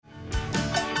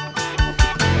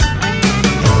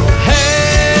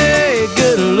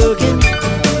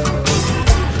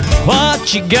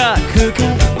what you got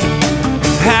cooking?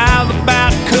 How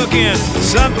about cooking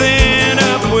something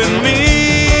up with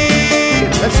me?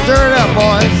 Let's stir it up,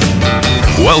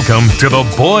 boys. Welcome to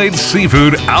the Boyd's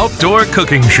Seafood Outdoor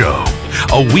Cooking Show,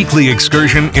 a weekly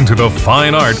excursion into the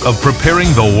fine art of preparing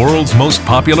the world's most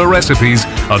popular recipes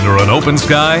under an open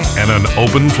sky and an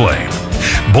open flame.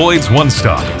 Boyd's One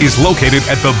Stop is located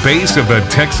at the base of the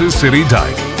Texas City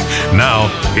Dike. Now,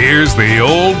 here's the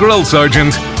old grill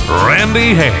sergeant,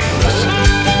 Randy Hayes.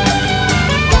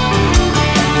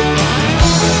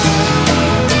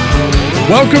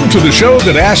 Welcome to the show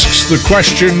that asks the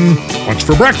question, what's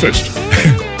for breakfast?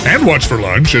 And what's for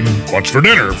lunch, and what's for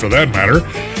dinner, for that matter.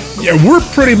 Yeah, we're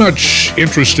pretty much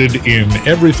interested in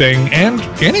everything and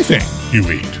anything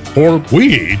you eat, or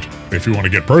we eat, if you want to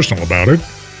get personal about it.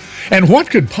 And what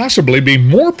could possibly be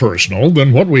more personal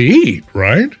than what we eat,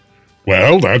 right?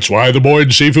 Well, that's why the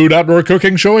Boyd's Seafood Outdoor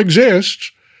Cooking Show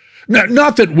exists.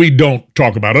 Not that we don't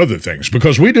talk about other things,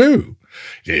 because we do.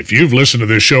 If you've listened to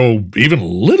this show even a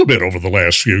little bit over the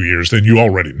last few years, then you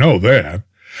already know that.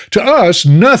 To us,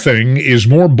 nothing is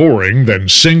more boring than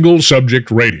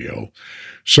single-subject radio.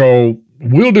 So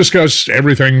we'll discuss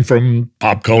everything from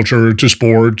pop culture to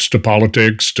sports to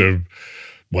politics to,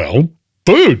 well,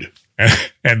 food.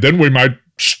 And then we might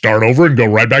start over and go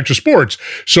right back to sports.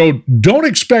 So don't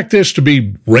expect this to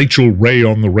be Rachel Ray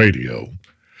on the radio.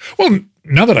 Well,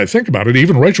 now that I think about it,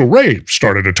 even Rachel Ray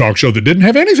started a talk show that didn't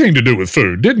have anything to do with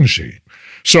food, didn't she?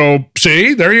 So,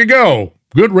 see, there you go.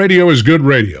 Good radio is good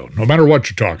radio, no matter what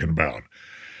you're talking about.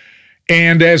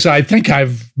 And as I think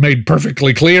I've made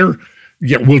perfectly clear,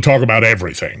 yeah, we'll talk about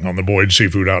everything on the Boyd's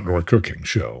Seafood Outdoor Cooking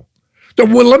Show.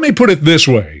 Well, let me put it this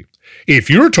way. If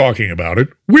you're talking about it,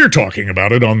 we're talking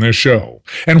about it on this show.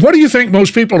 And what do you think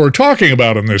most people are talking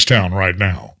about in this town right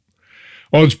now?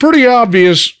 Well, it's pretty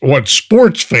obvious what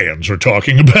sports fans are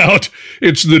talking about.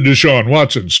 It's the Deshaun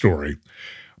Watson story.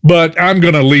 But I'm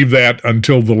going to leave that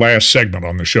until the last segment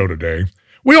on the show today.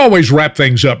 We always wrap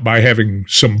things up by having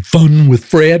some fun with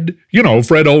Fred. You know,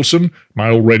 Fred Olson, my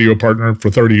old radio partner for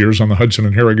 30 years on the Hudson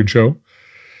and Harrigan show.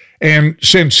 And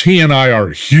since he and I are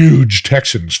huge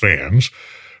Texans fans,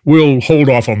 we'll hold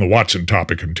off on the Watson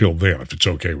topic until then, if it's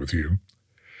okay with you.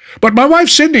 But my wife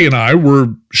Cindy and I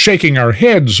were shaking our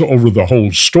heads over the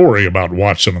whole story about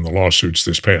Watson and the lawsuits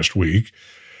this past week.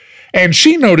 And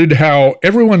she noted how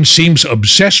everyone seems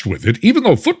obsessed with it, even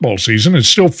though football season is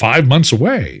still 5 months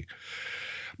away.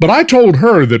 But I told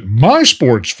her that my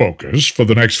sports focus for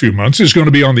the next few months is going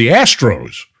to be on the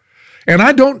Astros. And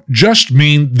I don't just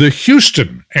mean the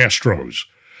Houston Astros.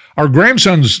 Our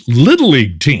grandson's Little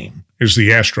League team is the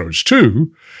Astros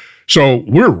too. So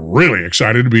we're really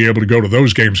excited to be able to go to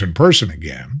those games in person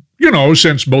again. You know,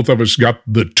 since both of us got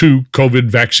the 2 COVID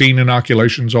vaccine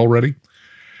inoculations already.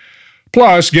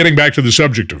 Plus, getting back to the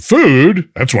subject of food,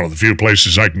 that's one of the few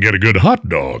places I can get a good hot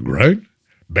dog, right?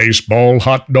 Baseball,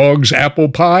 hot dogs, apple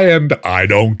pie, and I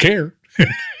don't care.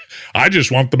 I just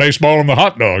want the baseball and the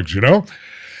hot dogs, you know?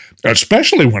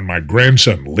 Especially when my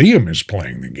grandson Liam is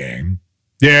playing the game.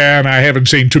 Yeah, and I haven't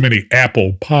seen too many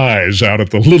apple pies out at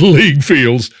the Little League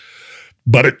fields.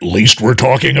 But at least we're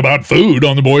talking about food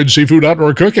on the Boyd's Seafood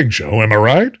Outdoor Cooking Show, am I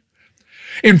right?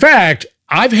 In fact,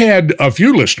 I've had a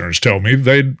few listeners tell me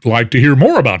they'd like to hear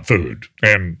more about food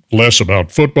and less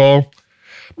about football.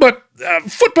 But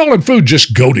football and food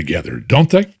just go together,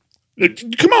 don't they?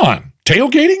 Come on,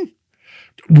 tailgating?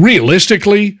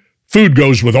 Realistically, food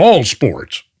goes with all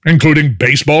sports, including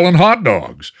baseball and hot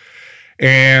dogs.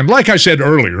 And like I said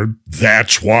earlier,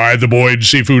 that's why the Boyd's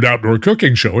Seafood Outdoor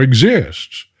Cooking Show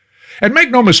exists. And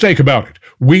make no mistake about it,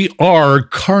 we are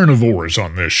carnivores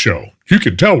on this show. You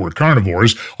can tell we're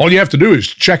carnivores. All you have to do is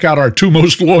check out our 2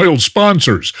 most loyal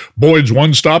sponsors, Boyd's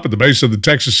One Stop at the base of the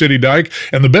Texas City Dike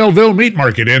and the Belleville Meat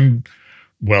Market in,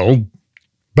 well,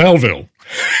 Belleville.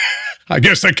 I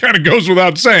guess that kind of goes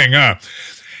without saying, huh?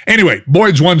 Anyway,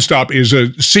 Boyd's One Stop is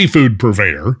a seafood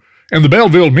purveyor, and the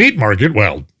Belleville Meat Market,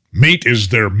 well, meat is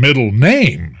their middle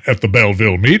name at the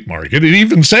Belleville Meat Market. It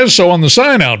even says so on the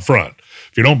sign out front.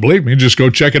 If you don't believe me, just go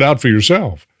check it out for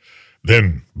yourself.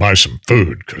 Then buy some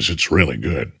food, because it's really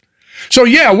good. So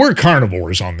yeah, we're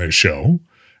carnivores on this show,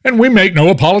 and we make no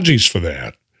apologies for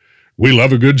that. We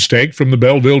love a good steak from the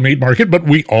Belleville Meat Market, but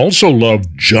we also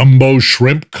love jumbo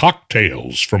shrimp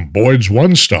cocktails from Boyd's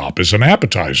One Stop as an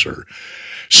appetizer.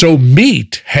 So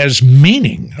meat has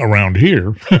meaning around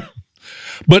here.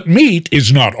 But meat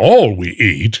is not all we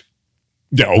eat.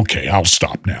 Okay, I'll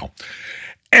stop now.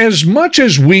 As much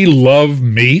as we love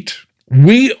meat,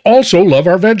 we also love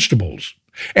our vegetables.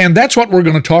 And that's what we're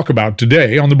going to talk about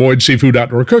today on the Boyd's Seafood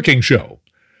Outdoor Cooking Show.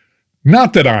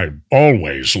 Not that I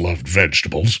always loved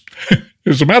vegetables.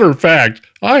 As a matter of fact,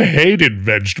 I hated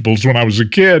vegetables when I was a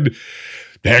kid.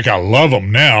 Heck, I love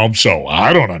them now, so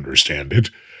I don't understand it.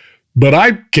 But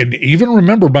I can even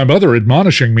remember my mother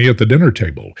admonishing me at the dinner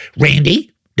table.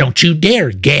 Randy, don't you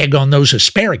dare gag on those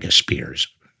asparagus spears.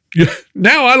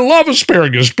 Now I love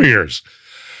asparagus spears.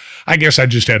 I guess I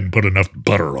just hadn't put enough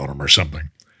butter on them or something.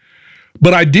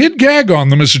 But I did gag on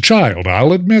them as a child,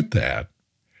 I'll admit that.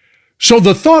 So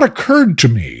the thought occurred to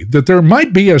me that there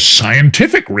might be a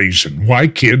scientific reason why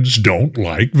kids don't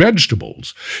like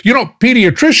vegetables. You know,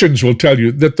 pediatricians will tell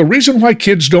you that the reason why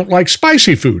kids don't like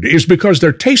spicy food is because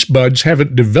their taste buds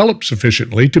haven't developed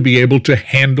sufficiently to be able to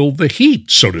handle the heat,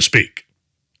 so to speak.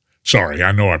 Sorry,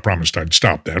 I know I promised I'd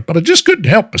stop that, but I just couldn't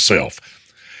help myself.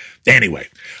 Anyway,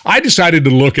 I decided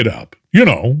to look it up. You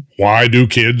know, why do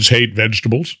kids hate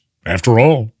vegetables? After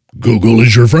all, Google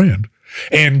is your friend.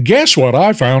 And guess what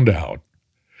I found out?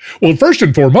 Well, first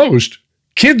and foremost,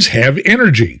 kids have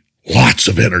energy, lots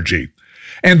of energy,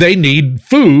 and they need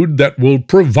food that will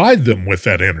provide them with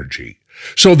that energy.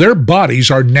 So their bodies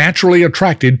are naturally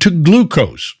attracted to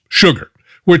glucose, sugar,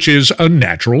 which is a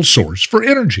natural source for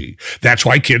energy. That's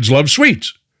why kids love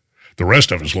sweets. The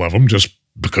rest of us love them just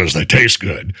because they taste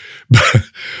good.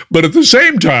 But at the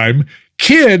same time,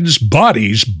 kids'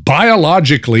 bodies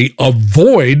biologically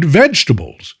avoid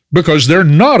vegetables because they're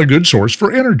not a good source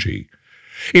for energy.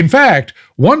 In fact,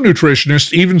 one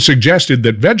nutritionist even suggested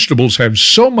that vegetables have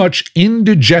so much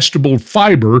indigestible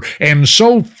fiber and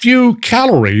so few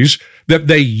calories that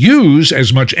they use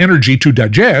as much energy to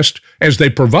digest as they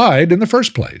provide in the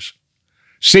first place.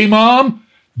 See, Mom?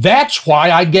 That's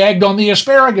why I gagged on the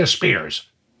asparagus spears.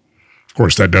 Of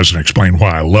course, that doesn't explain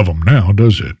why I love them now,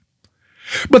 does it?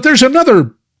 But there's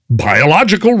another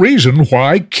biological reason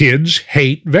why kids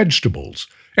hate vegetables,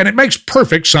 and it makes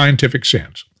perfect scientific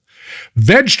sense.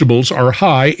 Vegetables are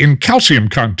high in calcium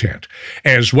content,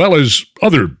 as well as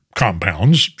other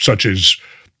compounds such as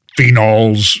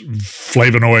phenols,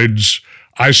 flavonoids,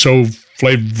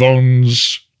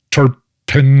 isoflavones,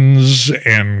 terpenes,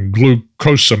 and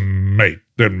glucosamate.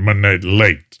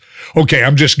 Okay,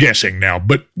 I'm just guessing now,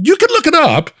 but you can look it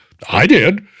up. I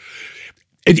did.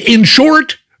 In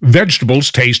short,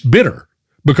 vegetables taste bitter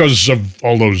because of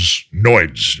all those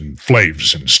noids and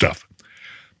flavs and stuff.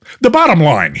 The bottom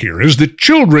line here is that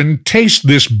children taste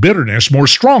this bitterness more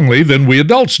strongly than we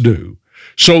adults do,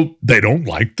 so they don't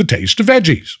like the taste of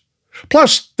veggies.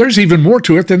 Plus, there's even more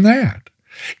to it than that.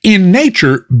 In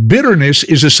nature, bitterness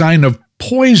is a sign of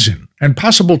poison and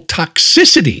possible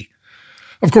toxicity.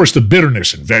 Of course, the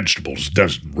bitterness in vegetables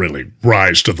doesn't really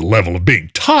rise to the level of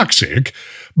being toxic,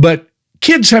 but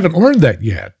kids haven't learned that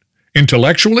yet,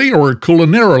 intellectually or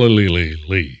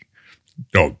culinarily.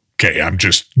 Okay, I'm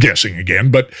just guessing again,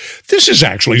 but this is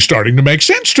actually starting to make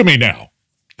sense to me now.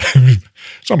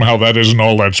 Somehow that isn't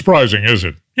all that surprising, is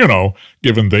it? You know,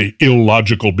 given the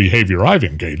illogical behavior I've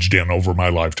engaged in over my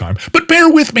lifetime. But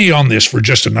bear with me on this for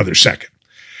just another second.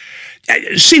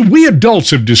 See, we adults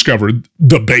have discovered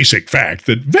the basic fact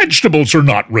that vegetables are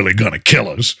not really going to kill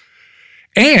us.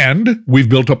 And we've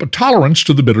built up a tolerance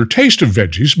to the bitter taste of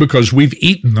veggies because we've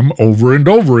eaten them over and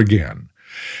over again.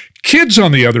 Kids,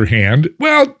 on the other hand,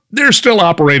 well, they're still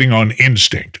operating on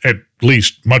instinct, at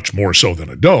least much more so than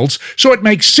adults, so it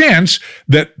makes sense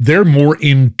that they're more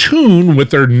in tune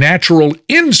with their natural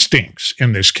instincts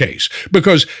in this case,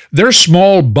 because their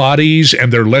small bodies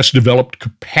and their less developed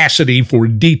capacity for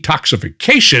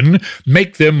detoxification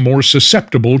make them more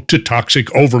susceptible to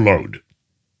toxic overload.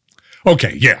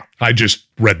 Okay, yeah, I just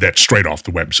read that straight off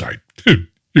the website.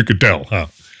 You could tell, huh?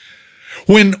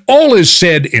 When all is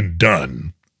said and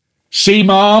done, see,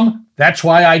 Mom? That's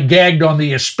why I gagged on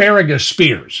the asparagus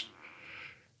spears.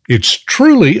 It's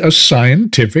truly a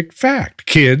scientific fact.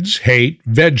 Kids hate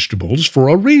vegetables for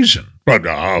a reason, but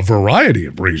a variety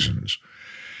of reasons.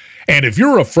 And if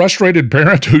you're a frustrated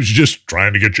parent who's just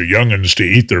trying to get your young'uns to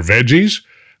eat their veggies,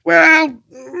 well,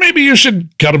 maybe you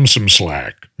should cut them some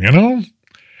slack, you know?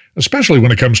 Especially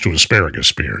when it comes to asparagus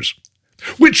spears.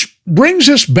 Which brings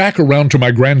us back around to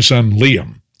my grandson,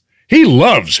 Liam. He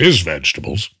loves his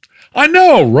vegetables. I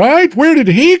know, right? Where did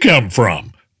he come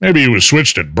from? Maybe he was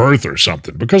switched at birth or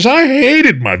something, because I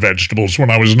hated my vegetables when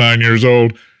I was 9 years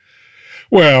old.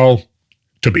 Well,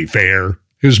 to be fair,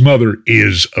 his mother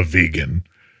is a vegan,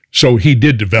 so he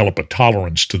did develop a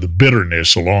tolerance to the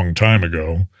bitterness a long time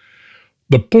ago.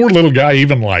 The poor little guy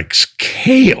even likes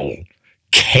kale.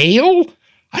 Kale?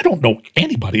 I don't know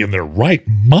anybody in their right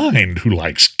mind who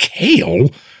likes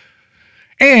kale.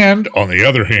 And, on the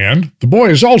other hand, the boy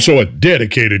is also a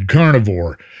dedicated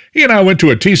carnivore. He and I went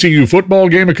to a TCU football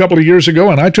game a couple of years ago,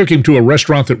 and I took him to a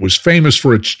restaurant that was famous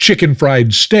for its chicken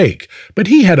fried steak. But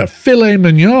he had a filet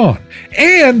mignon,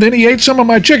 and then he ate some of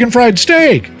my chicken fried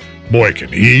steak. Boy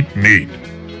can eat meat.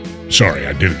 Sorry,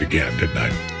 I did it again, didn't I?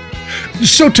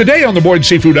 So today on the Boyd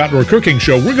Seafood Outdoor Cooking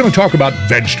Show, we're going to talk about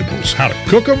vegetables, how to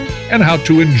cook them, and how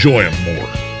to enjoy them more.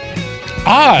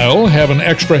 I'll have an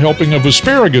extra helping of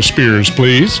asparagus spears,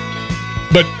 please.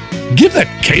 But give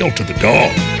that kale to the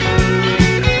dog.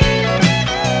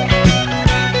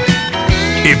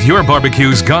 If your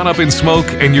barbecue's gone up in smoke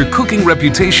and your cooking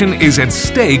reputation is at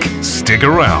stake, stick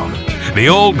around. The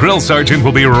old grill sergeant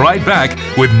will be right back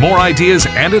with more ideas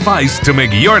and advice to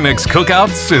make your next cookout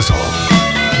sizzle.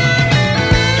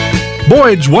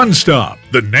 Boyd's One Stop.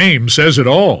 The name says it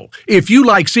all. If you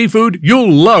like seafood,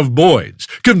 you'll love Boyd's.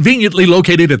 Conveniently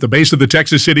located at the base of the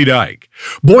Texas City Dike.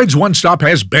 Boyd's One Stop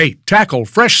has bait, tackle,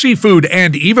 fresh seafood,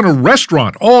 and even a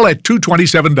restaurant, all at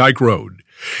 227 Dike Road.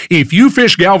 If you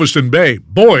fish Galveston Bay,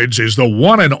 Boyd's is the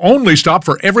one and only stop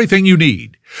for everything you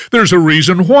need. There's a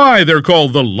reason why they're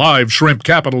called the live shrimp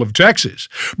capital of Texas.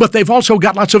 But they've also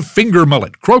got lots of finger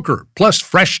mullet, croaker, plus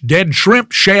fresh dead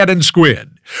shrimp, shad, and squid.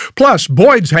 Plus,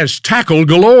 Boyd's has tackle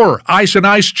galore, ice and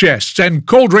ice chests, and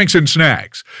cold drinks and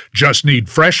snacks. Just need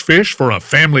fresh fish for a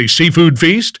family seafood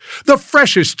feast? The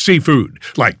freshest seafood,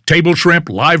 like table shrimp,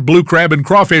 live blue crab, and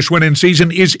crawfish when in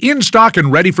season, is in stock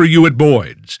and ready for you at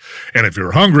Boyd's. And if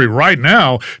you're hungry right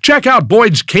now, check out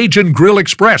Boyd's Cajun Grill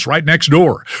Express right next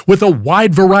door, with a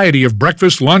wide variety of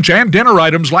breakfast, lunch, and dinner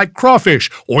items like crawfish,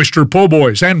 oyster po'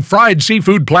 boys, and fried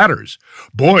seafood platters.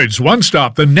 Boyd's One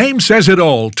Stop, the name says it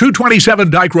all, 227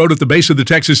 Dike Road at the base of the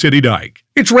Texas City Dike.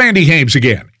 It's Randy Hames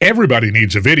again. Everybody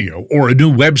needs a video or a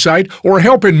new website or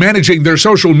help in managing their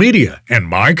social media, and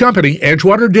my company,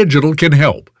 Edgewater Digital, can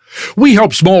help. We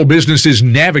help small businesses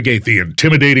navigate the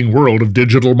intimidating world of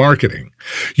digital marketing.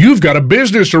 You've got a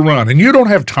business to run, and you don't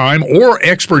have time or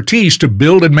expertise to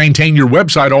build and maintain your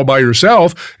website all by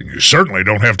yourself, and you certainly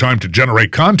don't have time to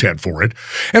generate content for it.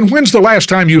 And when's the last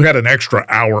time you had an extra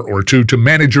hour or two to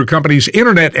manage your company's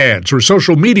internet ads or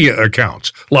social media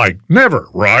accounts? Like never,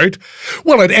 right?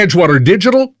 Well, at Edgewater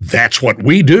Digital, that's what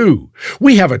we do.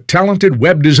 We have a talented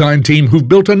web design team who've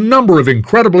built a number of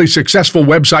incredibly successful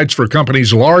websites for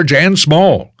companies large and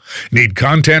small. Need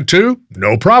content too?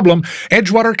 No problem.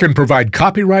 Edgewater can provide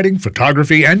copywriting,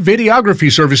 photography, and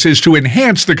videography services to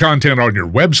enhance the content on your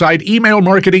website, email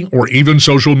marketing, or even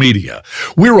social media.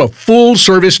 We're a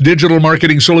full-service digital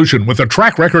marketing solution with a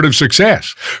track record of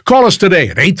success. Call us today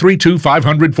at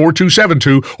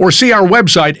 832-500-4272 or see our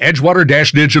website,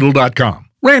 edgewater-digital.com.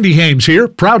 Randy Hames here,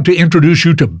 proud to introduce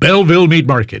you to Belleville Meat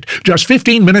Market, just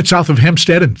 15 minutes south of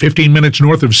Hempstead and 15 minutes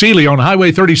north of Sealy on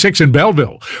Highway 36 in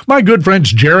Belleville. My good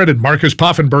friends Jared and Marcus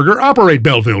Poffenberger operate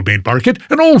Belleville Meat Market,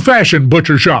 an old-fashioned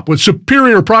butcher shop with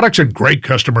superior products and great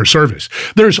customer service.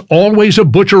 There's always a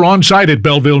butcher on site at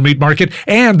Belleville Meat Market,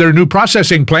 and their new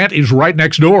processing plant is right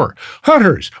next door.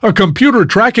 Hunters, a computer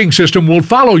tracking system will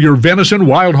follow your venison,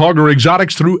 wild hog, or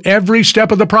exotics through every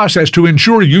step of the process to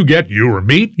ensure you get your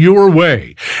meat your way.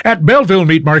 At Belleville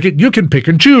Meat Market, you can pick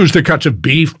and choose the cuts of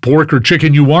beef, pork, or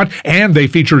chicken you want, and they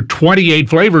feature 28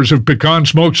 flavors of pecan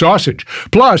smoked sausage.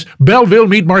 Plus, Belleville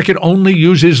Meat Market only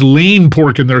uses lean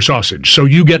pork in their sausage, so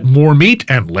you get more meat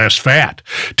and less fat.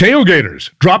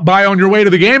 Tailgaters, drop by on your way to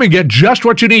the game and get just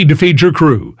what you need to feed your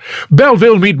crew.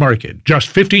 Belleville Meat Market, just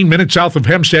 15 minutes south of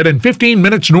Hempstead and 15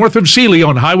 minutes north of Sealy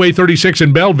on Highway 36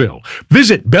 in Belleville.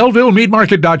 Visit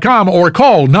BellevilleMeatMarket.com or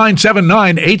call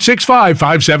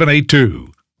 979-865-5782.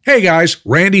 Hey guys,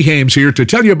 Randy Hames here to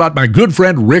tell you about my good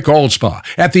friend Rick Allspa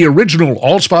at the original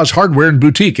Allspa's Hardware and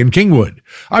Boutique in Kingwood.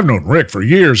 I've known Rick for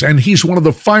years, and he's one of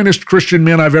the finest Christian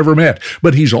men I've ever met,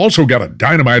 but he's also got a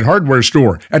dynamite hardware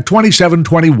store at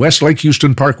 2720 West Lake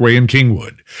Houston Parkway in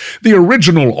Kingwood. The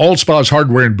original Allspa's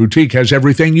Hardware and Boutique has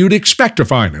everything you'd expect to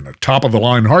find in a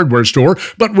top-of-the-line hardware store,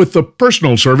 but with the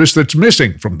personal service that's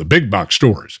missing from the big box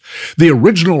stores. The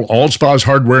original Allspa's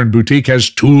Hardware and Boutique has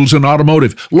tools and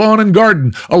automotive, lawn and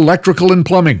garden, electrical and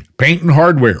plumbing, paint and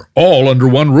hardware, all under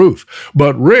one roof.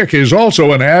 But Rick is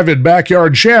also an avid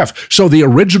backyard chef, so the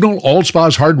original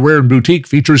Allspa's Hardware and Boutique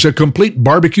features a complete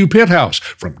barbecue pit house.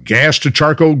 From gas to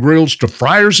charcoal grills to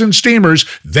fryers and steamers,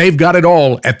 they've got it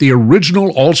all at the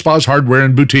original Allspa's Hardware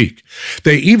and Boutique.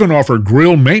 They even offer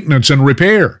grill maintenance and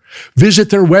repair. Visit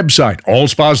their website,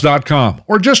 allspas.com,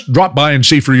 or just drop by and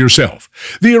see for yourself.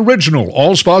 The original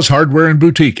Allspa's Hardware and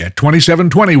Boutique at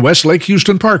 2720 West Lake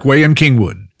Houston Parkway in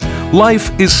Kingwood.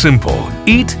 Life is simple.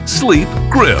 Eat, sleep,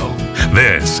 grill.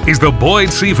 This is the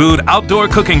Boyd's Seafood Outdoor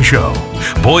Cooking Show.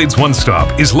 Boyd's One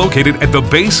Stop is located at the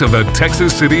base of the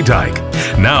Texas City Dike.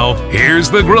 Now, here's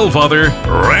the grill father,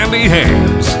 Randy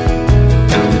Hames.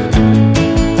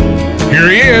 Here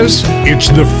he is. It's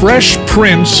the Fresh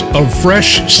Prince of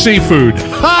Fresh Seafood.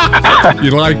 Ha!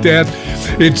 You like that?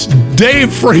 It's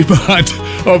Dave Fremont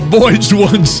of Boyd's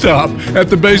One Stop at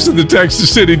the base of the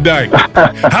Texas City Dike.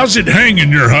 How's it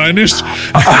hanging, Your Highness?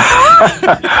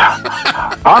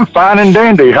 I'm fine and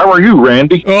dandy. How are you,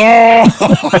 Randy?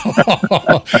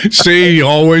 Oh, see, he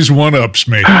always one-ups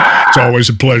me. It's always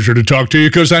a pleasure to talk to you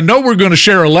because I know we're going to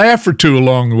share a laugh or two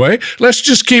along the way. Let's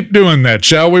just keep doing that,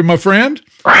 shall we, my friend?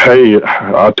 Hey,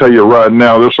 I'll tell you right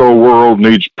now, this old world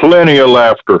needs plenty of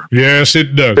laughter. Yes,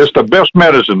 it does. It's the best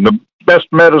medicine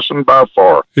by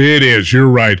far. It is. You're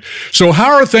right. So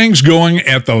how are things going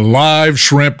at the live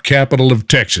shrimp capital of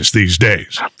Texas these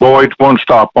days? Boyd's One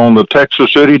Stop on the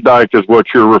Texas City Dike is what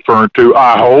you're referring to,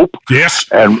 I hope. Yes.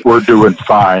 And we're doing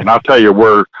fine. I'll tell you,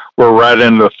 we're right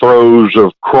in the throes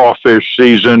of crawfish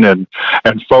season, and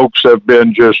folks have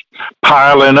been just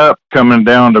piling up, coming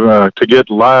down to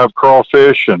get live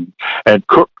crawfish and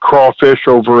cooked crawfish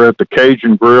over at the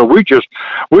Cajun Grill. We just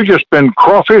been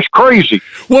crawfish crazy.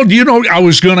 Well, I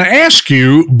was going to ask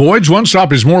you, Boyd's One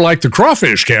Stop is more like the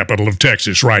crawfish capital of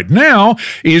Texas right now.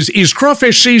 Is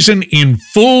crawfish season in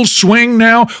full swing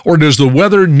now, or does the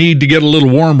weather need to get a little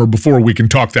warmer before we can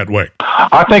talk that way?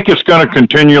 I think it's going to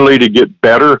continually to get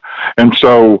better, and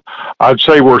so I'd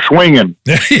say we're swinging.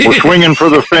 We're swinging for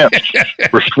the fence.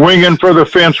 We're swinging for the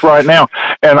fence right now,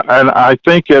 and I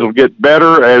think it'll get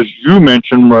better. As you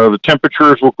mentioned, the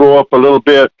temperatures will go up a little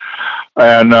bit,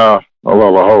 and a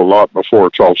whole lot before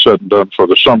it's all said and done for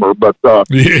the summer. But but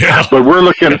we're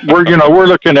looking at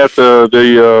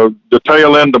the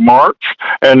tail end of March,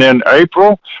 and then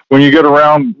April, when you get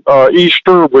around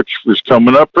Easter, which is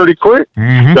coming up pretty quick.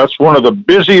 Mm-hmm. That's one of the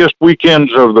busiest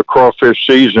weekends of the crawfish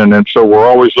season, and so we're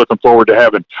always looking forward to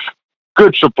having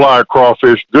good supply of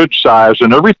crawfish, good size,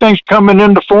 and everything's coming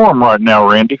into form right now,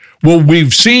 Randy. Well,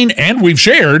 we've seen and we've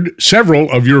shared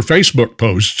several of your Facebook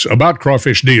posts about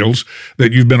crawfish deals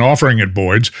that you've been offering at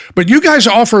Boyd's, but you guys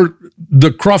offer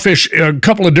the crawfish a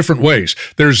couple of different ways.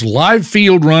 There's live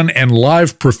field run and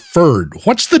live preferred.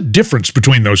 What's the difference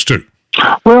between those two?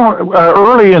 Well,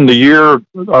 early in the year,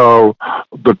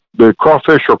 the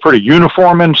crawfish are pretty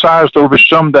uniform in size. There'll be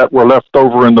some that were left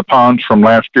over in the ponds from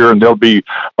last year, and they'll be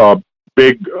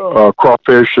big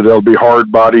crawfish. They'll be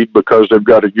hard-bodied because they've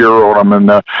got a year on them,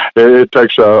 and it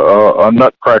takes a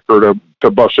nutcracker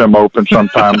to bust them open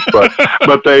sometimes. but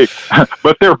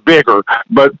they're bigger.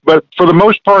 But for the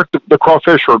most part, the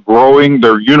crawfish are growing.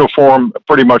 They're uniform,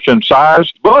 pretty much in size.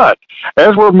 But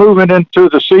as we're moving into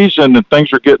the season and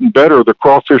things are getting better, the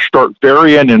crawfish start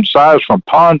varying in size from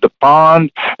pond to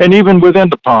pond, and even within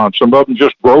the pond, some of them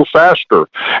just grow faster.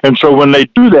 And so when they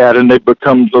do that and they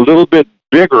become a little bit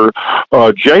bigger,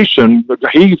 Jason,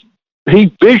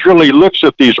 he visually looks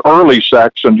at these early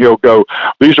sacks and he'll go,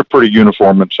 these are pretty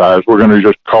uniform in size. We're going to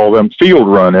just call them field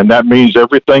run. And that means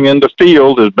everything in the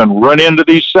field has been run into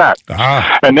these sacks.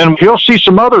 Ah. And then he'll see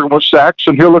some other sacks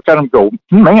and he'll look at them and go,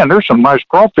 man, there's some nice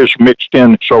crawfish mixed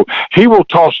in. So he will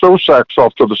toss those sacks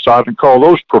off to the side and call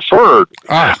those preferred.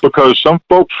 Ah. Because some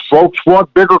folks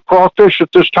want bigger crawfish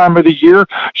at this time of the year.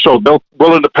 So they're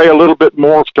willing to pay a little bit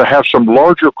more to have some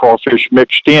larger crawfish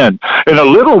mixed in. In a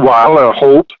little while, I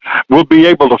hope, we'll be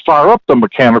able to fire up the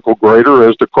mechanical grater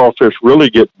as the crawfish really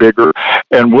get bigger,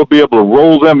 and we'll be able to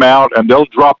roll them out, and they'll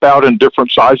drop out in different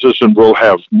sizes, and we'll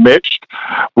have mixed.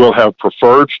 We'll have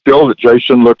preferred still that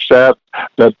Jason looks at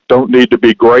that don't need to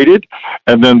be graded,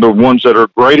 and then the ones that are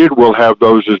graded, we'll have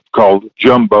those as called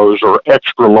jumbos or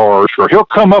extra large, or he'll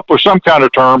come up with some kind of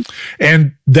term.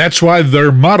 And that's why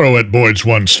their motto at Boyd's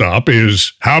One Stop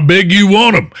is, how big you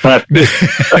want them.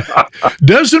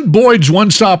 Doesn't Boyd's One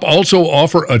Stop also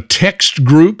offer a text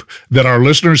group that our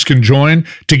listeners can join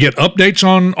to get updates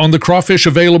on the crawfish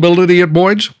availability at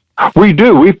Boyd's? We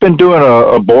do. We've been doing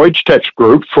a Boyd's text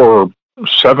group for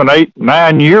 7, 8,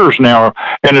 9 years now,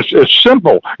 and it's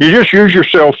simple. You just use your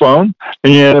cell phone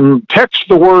and you text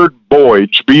the word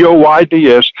Boyd's,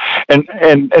 Boyds, and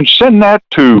send that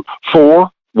to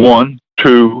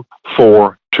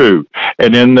 41242.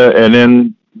 And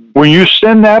then when you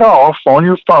send that off on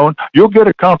your phone, you'll get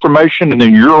a confirmation, and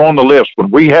then you're on the list. When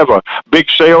we have a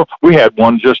big sale, we had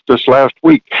one just this last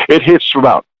week. It hits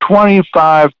about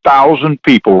 25,000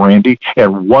 people, Randy,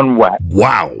 in one whack.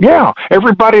 Wow. Yeah.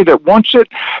 Everybody that wants it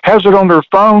has it on their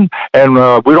phone, and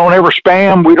we don't ever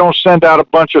spam. We don't send out a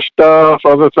bunch of stuff,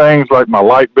 other things like my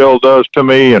light bill does to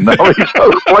me and all these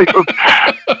other places.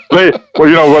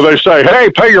 where they say,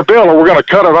 "Hey, pay your bill, or we're going to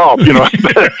cut it off."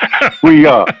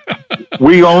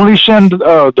 We only send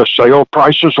the sale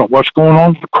prices of what's going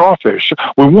on with the crawfish.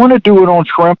 We want to do it on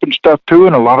shrimp and stuff too,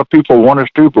 and a lot of people want us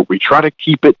to, but we try to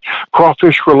keep it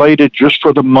crawfish related just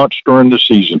for the months during the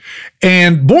season.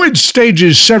 And Boyd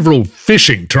stages several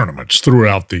fishing tournaments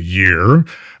throughout the year.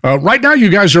 Right now, you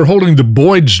guys are holding the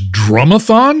Boyd's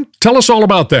Drumathon. Tell us all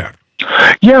about that.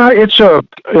 Yeah,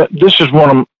 this is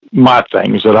one of my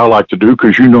things that I like to do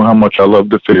because you know how much I love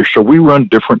to fish. So we run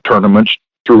different tournaments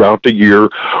throughout the year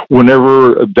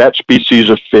whenever that species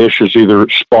of fish is either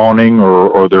spawning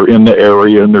or they're in the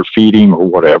area and they're feeding or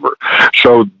whatever.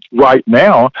 So right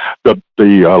now, the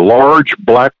large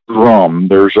black drum,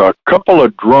 there's a couple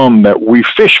of drum that we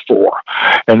fish for,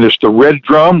 and it's the red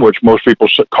drum, which most people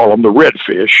call them the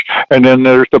redfish, and then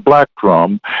there's the black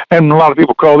drum, and a lot of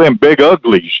people call them big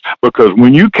uglies, because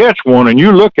when you catch one and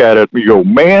you look at it, you go,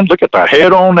 man, look at the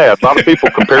head on that. A lot of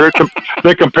people compare it to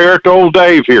old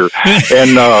Dave here,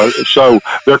 and so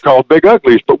they're called big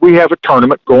uglies, but we have a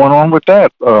tournament going on with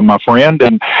that, my friend,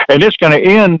 and it's going to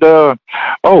end,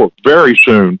 very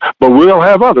soon, but we'll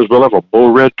have others. We'll have a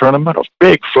bull red tournament, a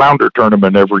big flounder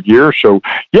tournament every year. So,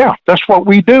 yeah, that's what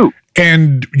we do.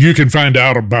 And you can find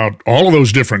out about all of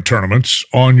those different tournaments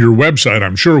on your website,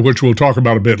 I'm sure, which we'll talk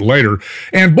about a bit later.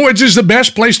 And Boyd's is the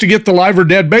best place to get the live or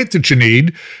dead bait that you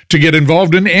need to get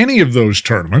involved in any of those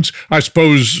tournaments. I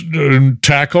suppose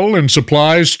tackle and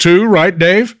supplies too, right,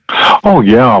 Dave? Oh,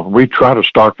 yeah. We try to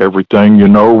stock everything,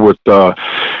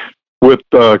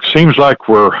 seems like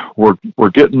we're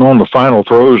getting on the final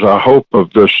throes, I hope,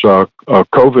 of this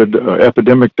COVID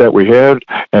epidemic that we had,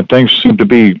 and things seem to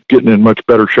be getting in much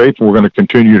better shape, and we're going to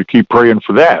continue to keep praying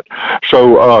for that.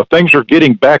 So things are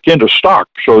getting back into stock.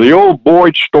 So the old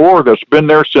Boyd store that's been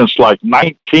there since like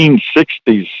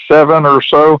 1967 or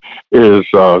so is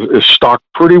stocked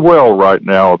pretty well right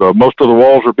now. Most of the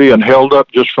walls are being held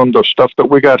up just from the stuff that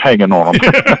we got hanging on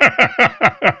them.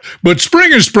 But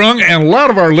spring has sprung, and a lot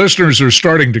of our listeners are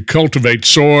starting to cultivate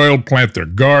soil, plant their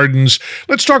gardens.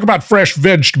 Let's talk about fresh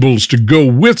vegetables to go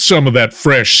with some of that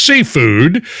fresh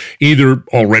seafood, either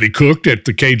already cooked at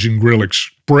the Cajun Grill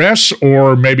Express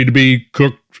or maybe to be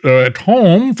cooked at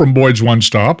home from Boyd's One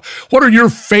Stop. What are your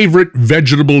favorite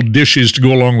vegetable dishes to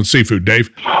go along with seafood, Dave?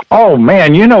 Oh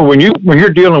man, when you're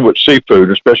dealing with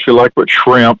seafood, especially like with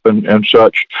shrimp and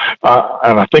such,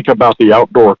 and I think about the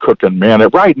outdoor cooking, man.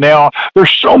 Right now,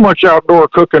 there's so much outdoor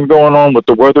cooking going on with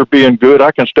the weather being good.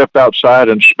 I can step outside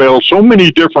and smell so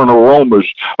many different aromas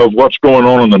of what's going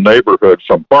on in the neighborhood,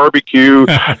 from barbecue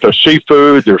to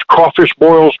seafood. There's crawfish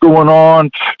boils going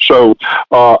on. So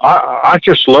I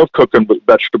just love cooking with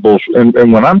vegetables.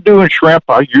 And when I'm doing shrimp,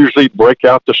 I usually break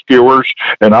out the skewers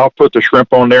and I'll put the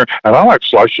shrimp on there. And I like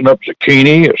slicing up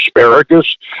zucchini,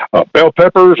 asparagus, bell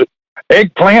peppers,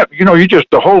 eggplant,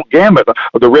 the whole gamut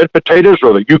of the red potatoes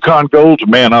or the Yukon Golds.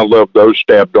 Man, I love those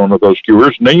stabbed onto those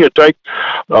skewers. And then you take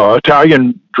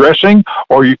Italian dressing,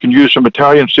 or you can use some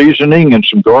Italian seasoning and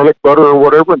some garlic butter or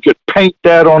whatever, and just paint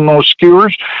that on those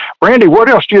skewers. Randy, what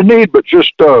else do you need but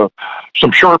just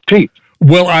some sharp teeth?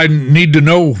 Well, I need to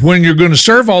know when you're going to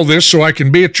serve all this so I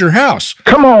can be at your house.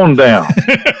 Come on down.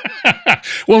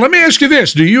 Well, let me ask you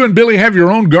this. Do you and Billy have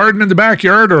your own garden in the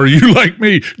backyard, or are you, like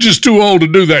me, just too old to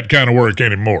do that kind of work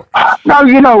anymore?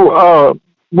 No,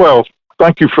 well,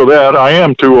 thank you for that. I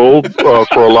am too old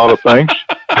for a lot of things.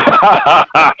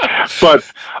 But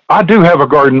I do have a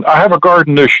garden. I have a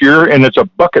garden this year, and it's a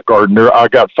bucket garden. I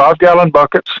got 5-gallon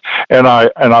buckets, and I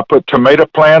put tomato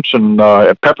plants and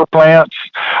pepper plants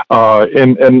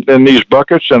in these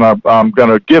buckets, and I'm going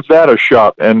to give that a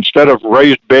shot. And instead of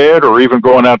raised bed or even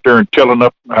going out there and tilling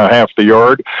up half the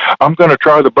yard, I'm going to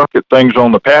try the bucket things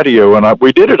on the patio. And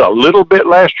we did it a little bit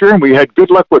last year, and we had good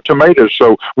luck with tomatoes.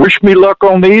 So wish me luck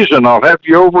on these, and I'll have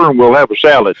you over, and we'll have a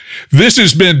salad. This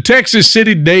has been Texas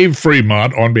City Dave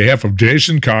Fremont on behalf of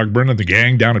Jason Cogburn and the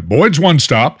gang down at Boyd's One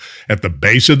Stop at the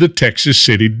base of the Texas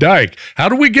City Dike. How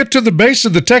do we get to the base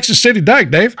of the Texas City Dike,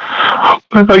 Dave?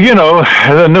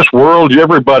 In this world,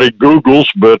 everybody Googles,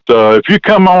 but if you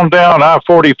come on down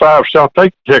I-45 South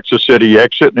Texas City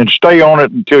exit and stay on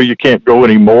it until you can't go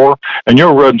anymore, and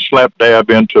you'll run slap dab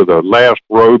into the last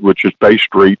road, which is Bay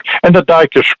Street, and the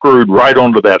dike is screwed right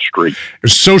onto that street.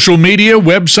 Social media,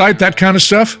 website, that kind of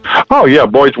stuff? Oh, yeah,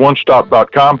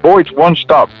 BoydsOneStop.com, Boyd's One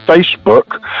Stop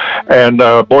Facebook, and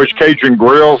Boyd's Cajun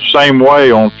Grill, same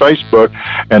way on Facebook.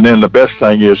 And then the best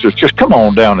thing is just come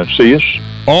on down and see us.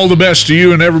 All the best to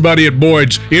you and everybody at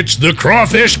Boyd's. It's the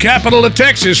crawfish capital of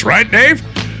Texas, right, Dave?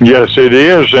 Yes, it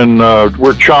is, and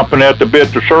we're chomping at the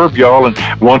bit to serve y'all. And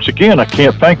once again, I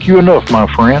can't thank you enough,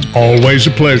 my friend. Always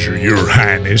a pleasure, Your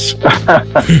Highness.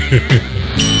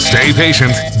 Stay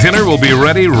patient. Dinner will be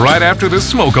ready right after the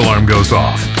smoke alarm goes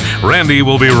off. Randy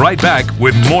will be right back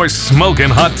with more smoking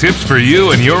hot tips for you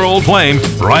and your old plane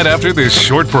right after this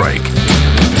short break.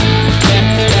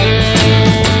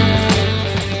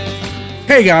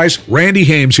 Hey guys, Randy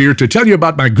Hames here to tell you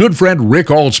about my good friend Rick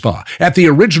Allspa at the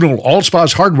original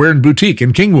Allspa's Hardware and Boutique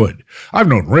in Kingwood. I've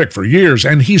known Rick for years,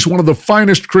 and he's one of the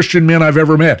finest Christian men I've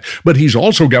ever met, but he's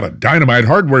also got a dynamite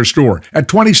hardware store at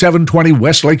 2720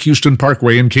 West Lake Houston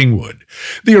Parkway in Kingwood.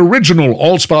 The original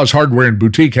Allspa's Hardware and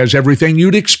Boutique has everything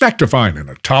you'd expect to find in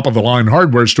a top-of-the-line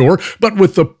hardware store, but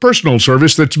with the personal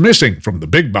service that's missing from the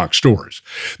big box stores.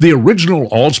 The original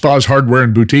Allspa's Hardware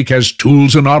and Boutique has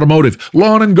tools and automotive,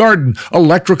 lawn and garden,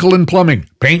 electrical and plumbing,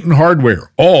 paint and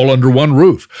hardware, all under one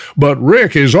roof. But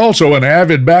Rick is also an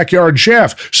avid backyard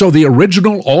chef, so the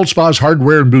original Allspa's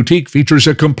Hardware and Boutique features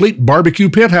a complete barbecue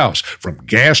pit house. From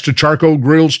gas to charcoal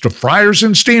grills to fryers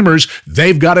and steamers,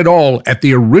 they've got it all at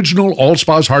the original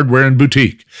Allspa's Hardware and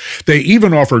Boutique. They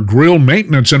even offer grill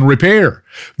maintenance and repair.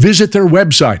 Visit their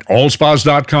website,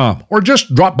 allspas.com, or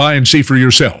just drop by and see for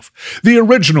yourself. The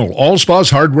original Allspa's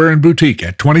Hardware and Boutique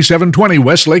at 2720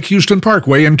 West Lake Houston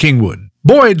Parkway in Kingwood.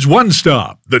 Boyd's One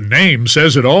Stop. The name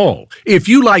says it all. If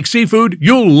you like seafood,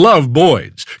 you'll love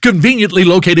Boyd's. Conveniently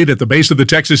located at the base of the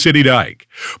Texas City Dike.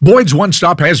 Boyd's One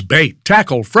Stop has bait,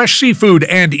 tackle, fresh seafood,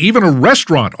 and even a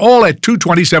restaurant, all at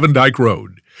 227 Dike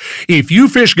Road. If you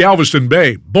fish Galveston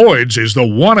Bay, Boyd's is the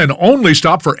one and only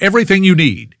stop for everything you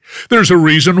need. There's a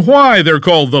reason why they're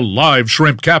called the live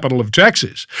shrimp capital of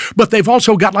Texas. But they've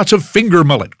also got lots of finger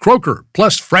mullet, croaker,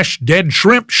 plus fresh dead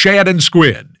shrimp, shad, and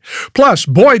squid. Plus,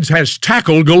 Boyd's has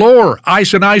tackle galore,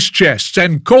 ice and ice chests,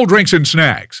 and cold drinks and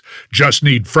snacks. Just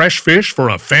need fresh fish for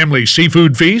a family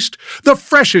seafood feast? The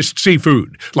freshest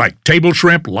seafood, like table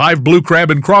shrimp, live blue crab,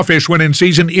 and crawfish when in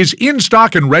season, is in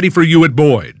stock and ready for you at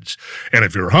Boyd's. And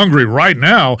if you're hungry right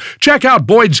now, check out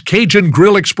Boyd's Cajun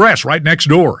Grill Express right next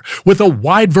door, with a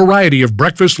wide variety of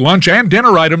breakfast, lunch, and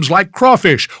dinner items like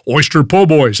crawfish, oyster po'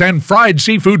 boys, and fried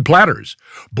seafood platters.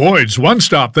 Boyd's One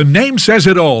Stop, the name says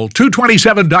it all,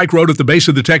 227 Dike Road at the base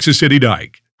of the Texas City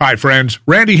Dike. Hi friends,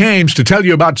 Randy Hames to tell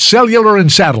you about Cellular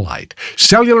and Satellite.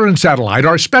 Cellular and Satellite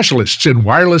are specialists in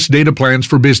wireless data plans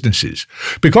for businesses.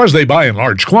 Because they buy in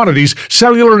large quantities,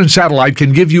 Cellular and Satellite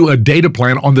can give you a data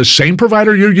plan on the same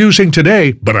provider you're using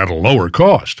today, but at a lower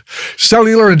cost.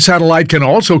 Cellular and Satellite can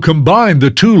also combine the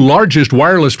two largest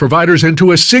wireless providers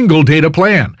into a single data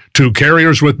plan. Two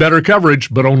carriers with better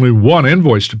coverage, but only one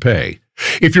invoice to pay.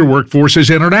 If your workforce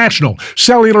is international,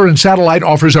 Cellular and Satellite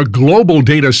offers a global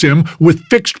data SIM with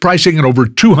fixed pricing in over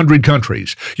 200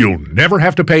 countries. You'll never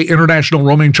have to pay international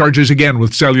roaming charges again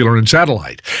with Cellular and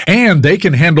Satellite. And they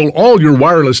can handle all your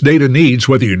wireless data needs,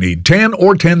 whether you need 10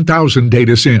 or 10,000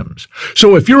 data SIMs.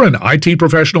 So if you're an IT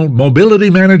professional,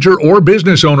 mobility manager, or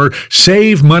business owner,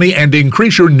 save money and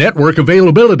increase your network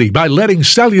availability by letting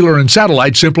Cellular and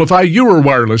Satellite simplify your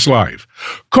wireless life.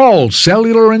 Call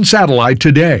Cellular and Satellite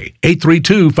today,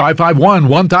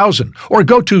 832-551-1000, or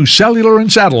go to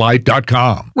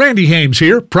cellularandsatellite.com. Randy Hames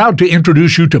here, proud to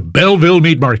introduce you to Belleville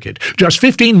Meat Market, just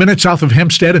 15 minutes south of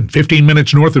Hempstead and 15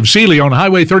 minutes north of Sealy on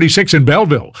Highway 36 in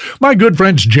Belleville. My good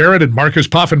friends Jared and Marcus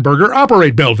Poffenberger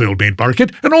operate Belleville Meat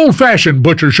Market, an old-fashioned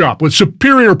butcher shop with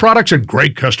superior products and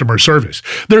great customer service.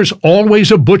 There's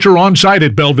always a butcher on site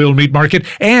at Belleville Meat Market,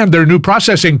 and their new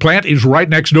processing plant is right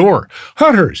next door.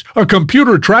 Hunters, a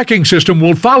computer tracking system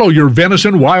will follow your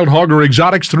venison, wild hog, or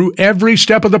exotics through every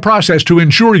step of the process to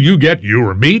ensure you get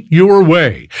your meat your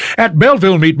way. At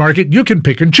Belleville Meat Market, you can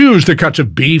pick and choose the cuts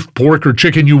of beef, pork, or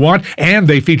chicken you want, and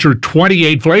they feature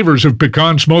 28 flavors of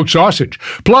pecan smoked sausage.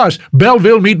 Plus,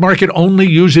 Belleville Meat Market only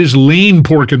uses lean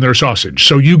pork in their sausage,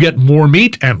 so you get more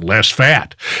meat and less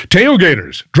fat.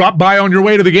 Tailgaters, drop by on your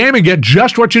way to the game and get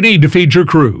just what you need to feed your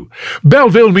crew.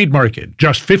 Belleville Meat Market,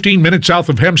 just 15 minutes south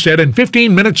of Hempstead and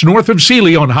 15 minutes north of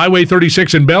Sealy on Highway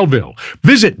 36 in Belleville.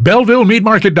 Visit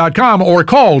BellevilleMeatMarket.com or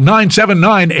call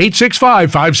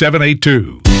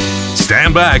 979-865-5782.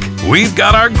 Stand back, we've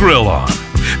got our grill on.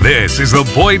 This is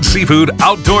the Boyd's Seafood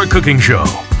Outdoor Cooking Show.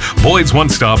 Boyd's One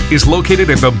Stop is located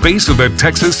at the base of the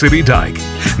Texas City Dike.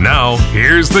 Now,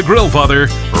 here's the grill father,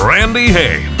 Randy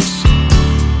Hames.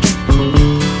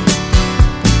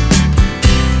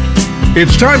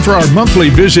 It's time for our monthly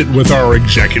visit with our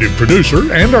executive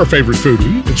producer and our favorite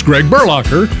foodie. It's Greg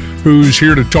Berlocher, who's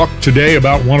here to talk today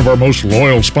about one of our most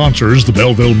loyal sponsors, the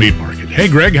Belleville Meat Market. Hey,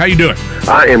 Greg, how you doing?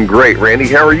 I am great, Randy.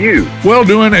 How are you? Well,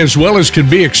 doing as well as can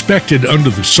be expected under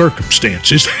the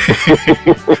circumstances.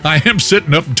 I am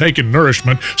sitting up and taking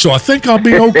nourishment, so I think I'll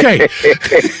be okay.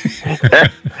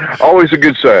 Always a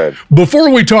good sign. Before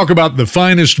we talk about the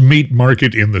finest meat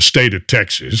market in the state of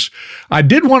Texas, I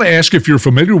did want to ask if you're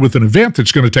familiar with an event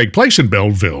that's going to take place in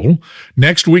Belleville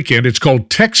next weekend. It's called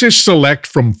Texas Select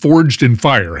from Forged in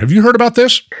Fire. Have you heard about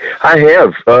this? I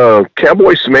have.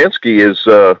 Cowboy Szymanski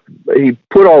he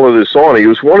put all of this on. He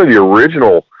was one of the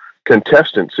original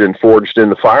contestants in Forged in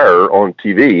the Fire on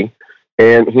TV,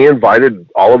 and he invited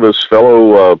all of his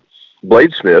fellow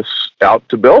bladesmiths out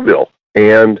to Belleville,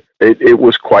 and it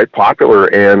was quite popular.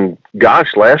 And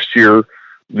gosh, last year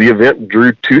the event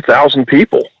drew 2,000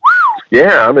 people.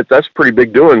 Yeah, I mean, that's pretty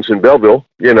big doings in Belleville,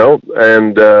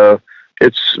 and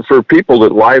it's for people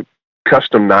that like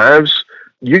custom knives.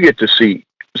 You get to see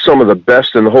some of the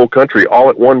best in the whole country all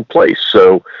at one place.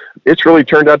 So it's really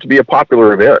turned out to be a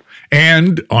popular event.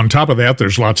 And on top of that,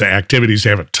 there's lots of activities.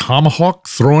 They have a tomahawk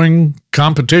throwing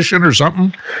competition or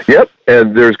something. Yep.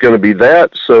 And there's going to be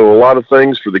that. So a lot of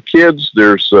things for the kids.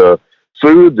 There's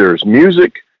food, there's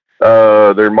music.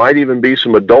 There might even be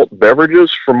some adult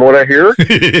beverages from what I hear.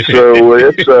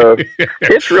 So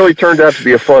it's really turned out to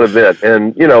be a fun event.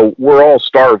 And, we're all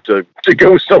starved to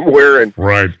go somewhere and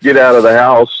get out of the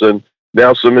house. And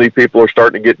now so many people are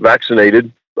starting to get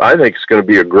vaccinated. I think it's going to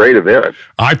be a great event.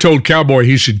 I told Cowboy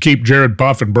he should keep Jared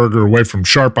Poffenberger away from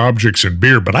sharp objects and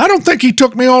beer, but I don't think he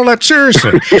took me all that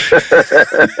seriously.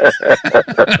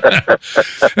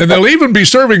 And they'll even be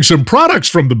serving some products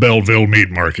from the Belleville Meat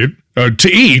Market, to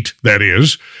eat, that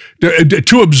is,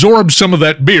 to absorb some of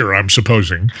that beer, I'm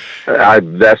supposing. I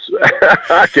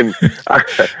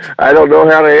don't know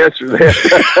how to answer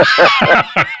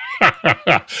that.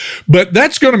 But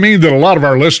that's going to mean that a lot of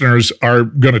our listeners are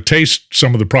going to taste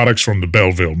some of the products from the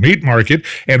Belleville Meat Market,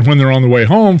 and when they're on the way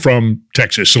home from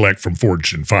Texas Select from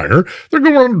Forged in Fire, they're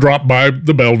going to drop by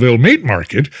the Belleville Meat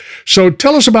Market. So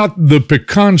tell us about the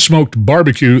pecan smoked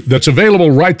barbecue that's available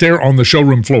right there on the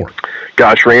showroom floor.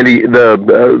 Gosh, Randy,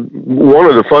 one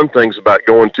of the fun things about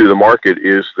going to the market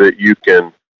is that you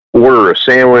can order a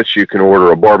sandwich, you can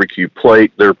order a barbecue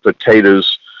plate. Their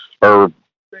potatoes are,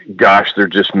 they're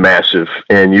just massive,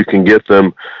 and you can get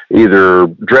them either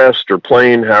dressed or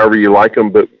plain, however you like them.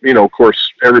 But, of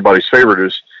course, everybody's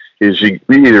favorite is you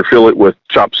either fill it with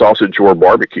chopped sausage or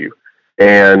barbecue.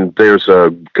 And there's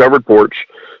a covered porch,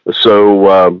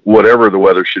 so whatever the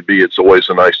weather should be, it's always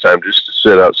a nice time just to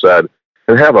sit outside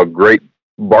and have a great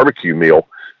barbecue meal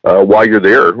while you're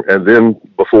there. And then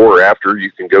before or after,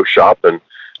 you can go shop and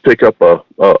pick up a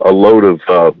load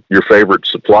of your favorite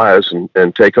supplies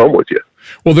and take home with you.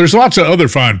 Well, there's lots of other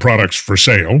fine products for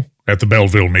sale at the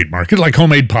Belleville Meat Market, like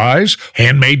homemade pies,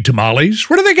 handmade tamales.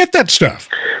 Where do they get that stuff?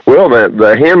 Well,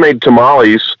 the handmade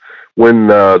tamales, when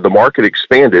the market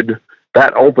expanded,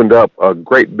 that opened up a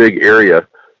great big area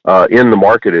in the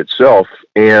market itself.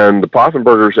 And the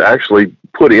Poffenbergers actually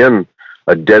put in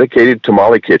a dedicated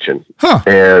tamale kitchen.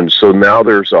 And so now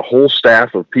there's a whole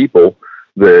staff of people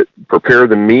that prepare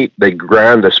the meat. They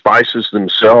grind the spices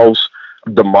themselves.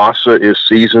 The masa is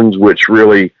seasoned, which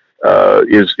really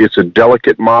it's a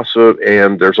delicate masa,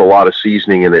 and there's a lot of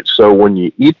seasoning in it. So when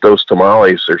you eat those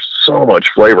tamales, there's so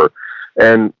much flavor.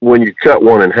 And when you cut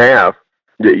one in half,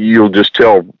 you'll just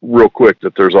tell real quick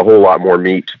that there's a whole lot more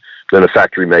meat than a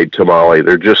factory-made tamale.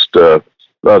 They're just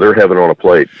they're heaven on a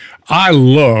plate. I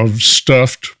love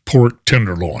stuffed pork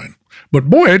tenderloin. But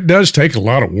boy, it does take a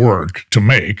lot of work to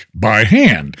make by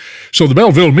hand. So the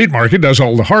Belleville Meat Market does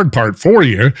all the hard part for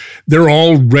you. They're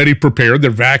all ready prepared. They're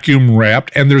vacuum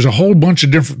wrapped, and there's a whole bunch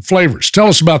of different flavors. Tell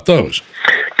us about those.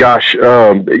 Gosh,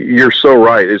 you're so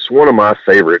right. It's one of my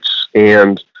favorites.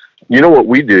 And you know what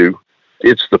we do?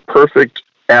 It's the perfect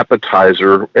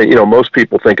appetizer. Most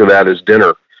people think of that as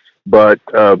dinner. But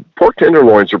pork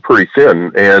tenderloins are pretty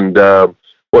thin, and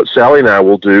what Sally and I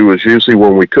will do is usually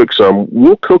when we cook some,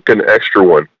 we'll cook an extra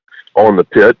one on the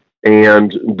pit,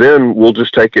 and then we'll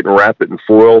just take it and wrap it in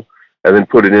foil and then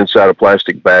put it inside a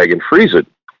plastic bag and freeze it.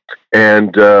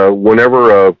 And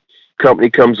whenever a company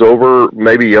comes over,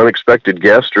 maybe unexpected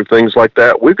guest or things like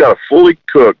that, we've got a fully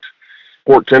cooked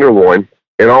pork tenderloin,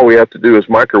 and all we have to do is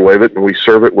microwave it, and we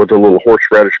serve it with a little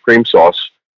horseradish cream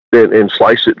sauce and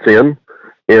slice it thin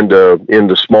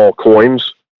into small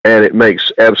coins. And it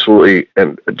makes absolutely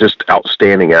and just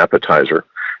outstanding appetizer.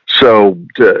 So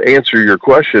to answer your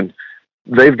question,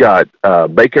 they've got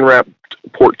bacon wrapped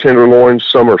pork tenderloins.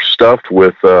 Some are stuffed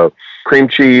with cream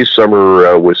cheese. Some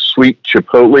are with sweet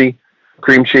chipotle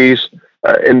cream cheese.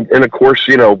 And of course,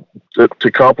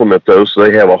 to complement those,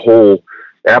 they have a whole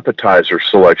appetizer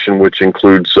selection, which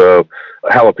includes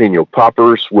jalapeno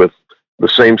poppers with the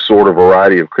same sort of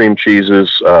variety of cream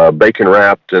cheeses, bacon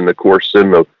wrapped, and of course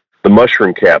then the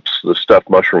mushroom caps, the stuffed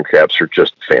mushroom caps are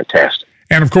just fantastic.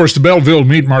 And, of course, the Belleville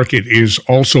Meat Market is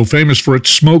also famous for its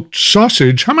smoked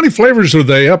sausage. How many flavors are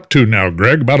they up to now,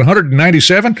 Greg? About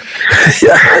 197?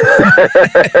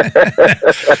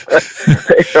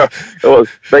 Well,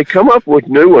 they come up with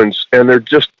new ones, and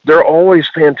they're always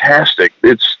fantastic.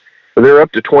 They're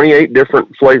up to 28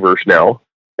 different flavors now.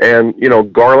 And,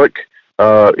 garlic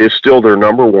is still their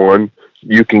number one.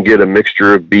 You can get a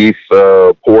mixture of beef,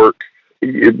 pork,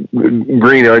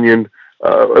 green onion.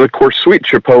 Of course, sweet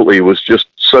chipotle was just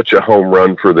such a home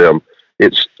run for them.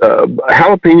 It's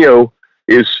jalapeno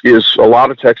is a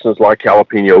lot of Texans like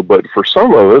jalapeno, but for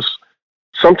some of us,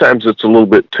 sometimes it's a little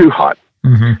bit too hot.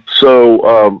 Mm-hmm.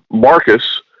 So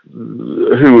Marcus,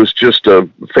 who is just a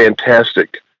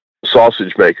fantastic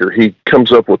sausage maker, he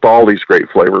comes up with all these great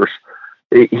flavors.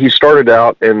 He started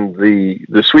out, and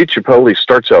the sweet chipotle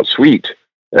starts out sweet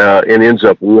and ends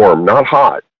up warm, not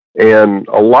hot. And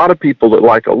a lot of people that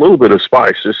like a little bit of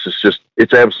spice,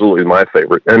 it's absolutely my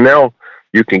favorite. And now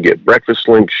you can get breakfast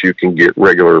links, you can get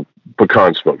regular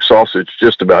pecan smoked sausage,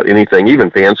 just about anything, even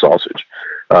fan sausage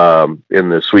in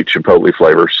the sweet chipotle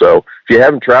flavor. So if you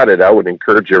haven't tried it, I would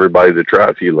encourage everybody to try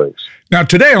a few links. Now,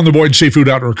 today on the Boyd Seafood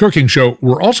Outdoor Cooking Show,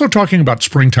 we're also talking about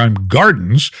springtime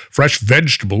gardens, fresh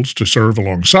vegetables to serve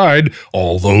alongside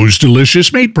all those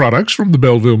delicious meat products from the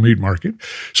Belleville Meat Market.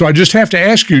 So I just have to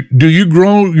ask you, do you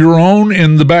grow your own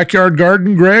in the backyard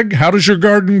garden, Greg? How does your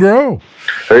garden grow?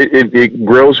 It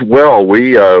grows well.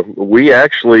 We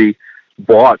actually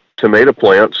bought tomato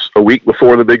plants a week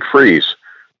before the big freeze.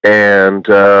 And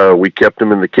we kept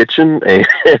them in the kitchen, and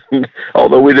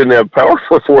although we didn't have power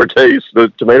for 4 days, the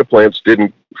tomato plants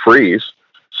didn't freeze.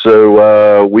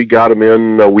 So we got them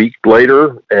in a week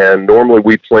later, and normally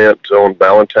we plant on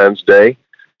Valentine's Day.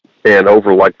 And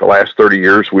over like the last 30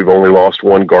 years, we've only lost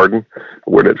one garden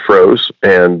when it froze.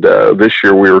 And this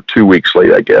year we were 2 weeks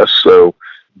late, I guess. So,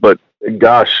 but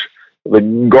gosh, the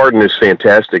garden is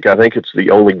fantastic. I think it's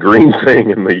the only green thing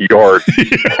in the yard.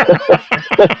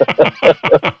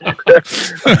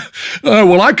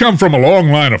 Well, I come from a long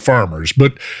line of farmers,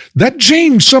 but that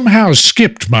gene somehow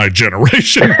skipped my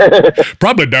generation.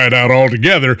 Probably died out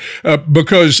altogether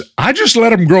because I just let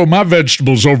them grow my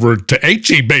vegetables over to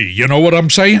HEB. You know what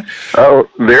I'm saying? Oh,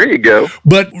 there you go.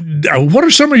 But what are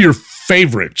some of your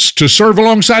favorites to serve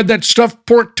alongside that stuffed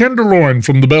pork tenderloin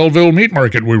from the Belleville Meat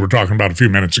Market we were talking about a few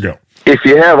minutes ago? If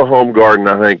you have a home garden,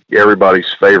 I think everybody's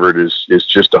favorite is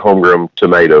just a homegrown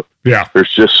tomato. Yeah.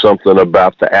 There's just something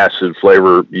about the acid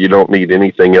flavor. You don't need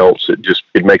anything else.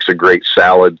 It makes a great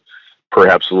salad,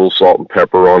 perhaps a little salt and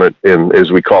pepper on it, and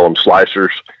as we call them,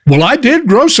 slicers. Well, I did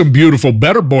grow some beautiful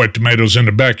Better Boy tomatoes in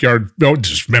the backyard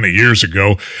just many years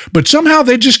ago, but somehow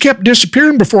they just kept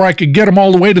disappearing before I could get them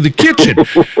all the way to the kitchen.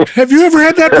 Have you ever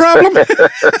had that problem?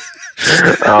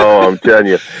 Oh, I'm telling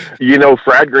you.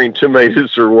 Fried green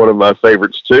tomatoes are one of my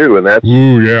favorites too, and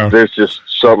there's just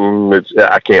something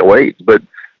I can't wait. But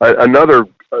another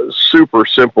super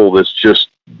simple that's just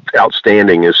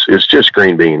outstanding is just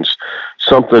green beans.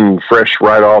 Something fresh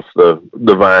right off the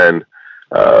vine.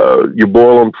 You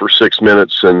boil them for 6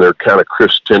 minutes, and they're kind of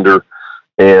crisp, tender,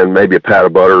 and maybe a pat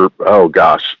of butter. Oh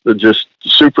gosh, they're just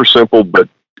super simple, but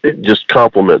it just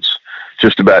complements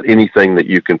just about anything that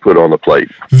you can put on the plate.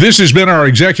 This has been our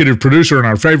executive producer and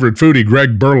our favorite foodie,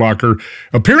 Greg Berlocher,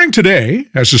 appearing today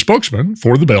as a spokesman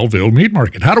for the Belleville Meat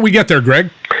Market. How do we get there, Greg?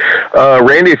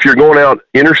 Randy, if you're going out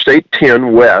Interstate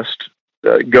 10 West,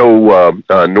 go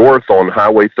north on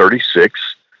Highway 36,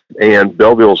 and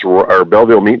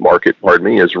Belleville Meat Market,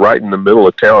 is right in the middle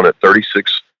of town at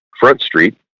 36 Front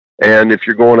Street. And if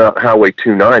you're going out Highway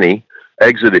 290,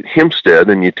 exit at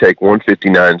Hempstead, and you take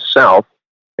 159 south.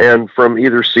 And from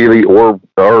either Sealy or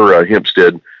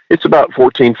Hempstead, it's about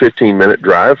 15-minute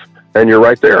drive, and you're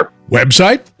right there.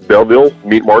 Website?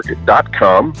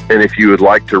 BellevilleMeatMarket.com. And if you would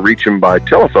like to reach them by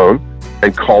telephone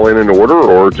and call in an order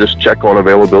or just check on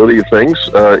availability of things,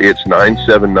 it's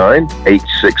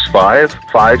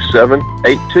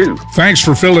 979-865-5782. Thanks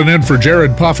for filling in for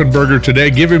Jared Poffenberger today.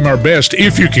 Give him our best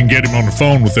if you can get him on the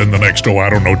phone within the next, 2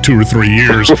 or 3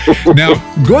 years. Now,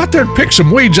 go out there and pick some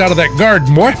weeds out of that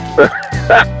garden, boy.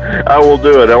 I will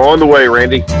do it. I'm on the way,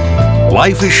 Randy.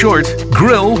 Life is short.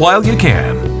 Grill while you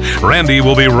can. Randy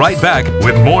will be right back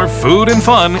with more food and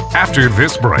fun after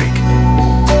this break.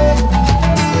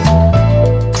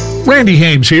 Randy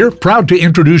Hames here, proud to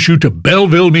introduce you to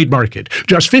Belleville Meat Market,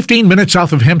 just 15 minutes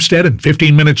south of Hempstead and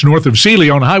 15 minutes north of Sealy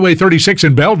on Highway 36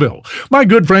 in Belleville. My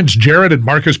good friends Jared and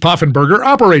Marcus Poffenberger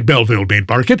operate Belleville Meat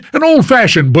Market, an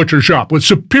old-fashioned butcher shop with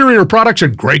superior products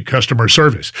and great customer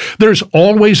service. There's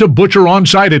always a butcher on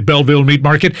site at Belleville Meat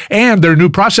Market, and their new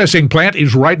processing plant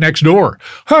is right next door.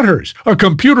 Hunters, a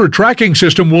computer tracking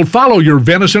system will follow your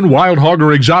venison, wild hog,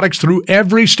 or exotics through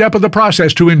every step of the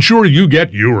process to ensure you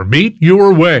get your meat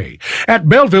your way. At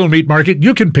Belleville Meat Market,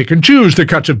 you can pick and choose the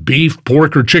cuts of beef,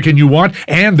 pork, or chicken you want,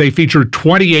 and they feature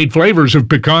 28 flavors of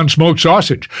pecan smoked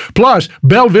sausage. Plus,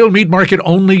 Belleville Meat Market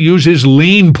only uses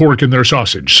lean pork in their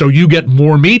sausage, so you get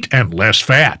more meat and less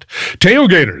fat.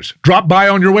 Tailgaters, drop by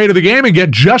on your way to the game and get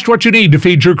just what you need to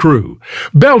feed your crew.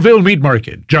 Belleville Meat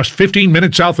Market, just 15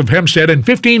 minutes south of Hempstead and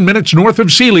 15 minutes north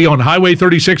of Sealy on Highway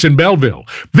 36 in Belleville.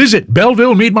 Visit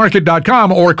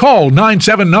BellevilleMeatMarket.com or call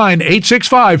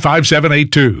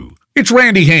 979-865-5782. It's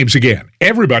Randy Hames again.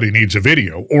 Everybody needs a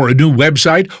video or a new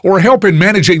website or help in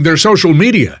managing their social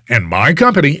media, and my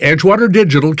company, Edgewater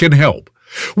Digital, can help.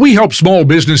 We help small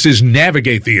businesses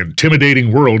navigate the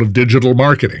intimidating world of digital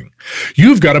marketing.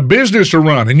 You've got a business to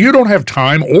run, and you don't have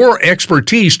time or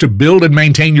expertise to build and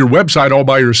maintain your website all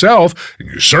by yourself, and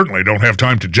you certainly don't have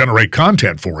time to generate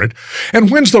content for it.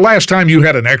 And when's the last time you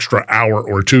had an extra hour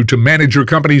or two to manage your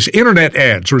company's internet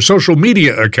ads or social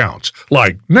media accounts?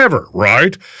 Like never,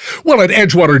 right? Well, at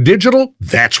Edgewater Digital,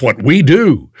 that's what we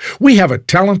do. We have a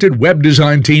talented web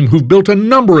design team who've built a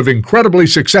number of incredibly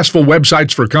successful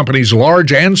websites for companies large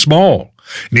and small.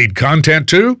 Need content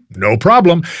too? No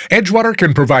problem. Edgewater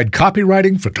can provide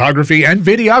copywriting, photography, and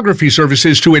videography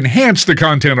services to enhance the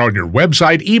content on your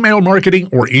website, email marketing,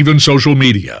 or even social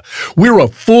media. We're a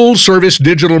full-service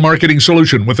digital marketing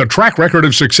solution with a track record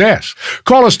of success.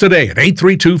 Call us today at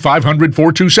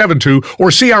 832-500-4272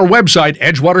 or see our website,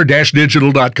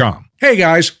 edgewater-digital.com. Hey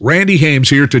guys, Randy Hames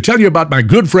here to tell you about my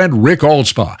good friend Rick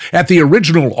Allspa at the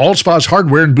original Allspa's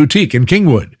Hardware and Boutique in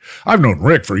Kingwood. I've known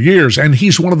Rick for years, and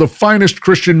he's one of the finest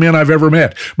Christian men I've ever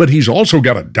met, but he's also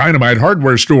got a dynamite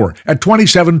hardware store at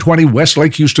 2720 West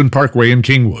Lake Houston Parkway in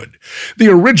Kingwood. The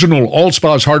original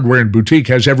Allspa's Hardware and Boutique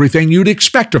has everything you'd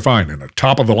expect to find in a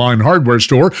top-of-the-line hardware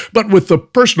store, but with the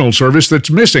personal service that's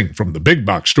missing from the big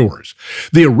box stores.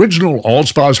 The original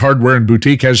Allspa's Hardware and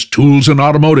Boutique has tools and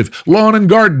automotive, lawn and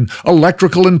garden,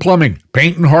 electrical and plumbing,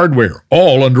 paint and hardware,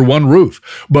 all under one roof.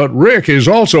 But Rick is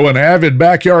also an avid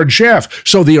backyard chef,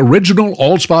 so the original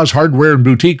Allspa's Hardware and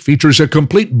Boutique features a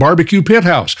complete barbecue pit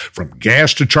house. From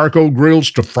gas to charcoal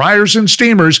grills to fryers and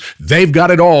steamers, they've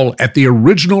got it all at the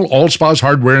original Allspa's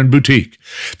Hardware and Boutique.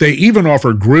 They even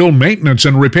offer grill maintenance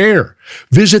and repair.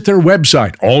 Visit their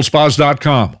website,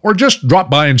 allspas.com, or just drop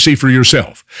by and see for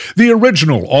yourself. The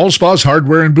original Allspa's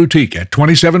Hardware and Boutique at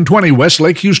 2720 West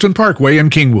Lake Houston Parkway in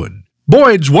Kingwood.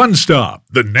 Boyd's One Stop.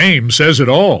 The name says it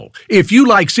all. If you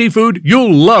like seafood,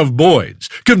 you'll love Boyd's.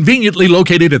 Conveniently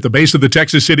located at the base of the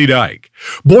Texas City Dike.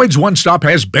 Boyd's One Stop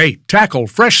has bait, tackle,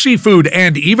 fresh seafood,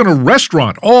 and even a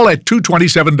restaurant, all at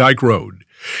 227 Dike Road.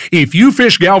 If you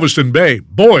fish Galveston Bay,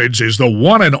 Boyd's is the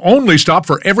one and only stop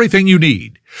for everything you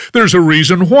need. There's a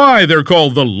reason why they're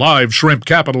called the live shrimp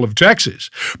capital of Texas.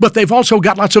 But they've also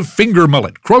got lots of finger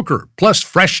mullet, croaker, plus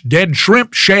fresh dead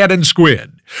shrimp, shad, and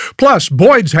squid. Plus,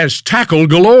 Boyd's has tackle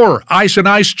galore, ice and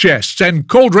ice chests, and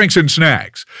cold drinks and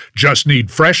snacks. Just need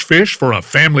fresh fish for a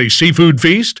family seafood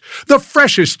feast? The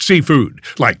freshest seafood,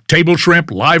 like table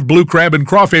shrimp, live blue crab, and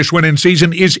crawfish when in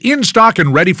season, is in stock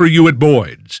and ready for you at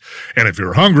Boyd's. And if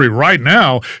you're hungry right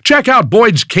now, check out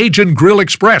Boyd's Cajun Grill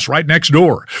Express right next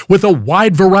door, with a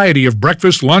wide variety of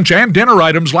breakfast, lunch, and dinner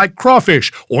items like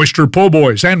crawfish, oyster po'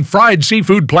 boys, and fried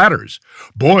seafood platters.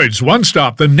 Boyd's One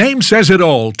Stop, the name says it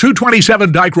all,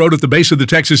 227 Dike Road at the base of the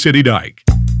Texas City Dike.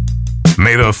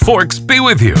 May the forks be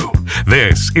with you.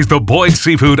 This is the Boyd's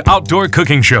Seafood Outdoor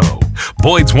Cooking Show.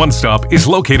 Boyd's One Stop is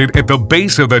located at the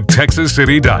base of the Texas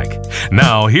City Dike.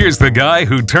 Now, here's the guy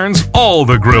who turns all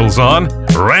the grills on,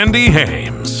 Randy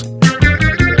Hames.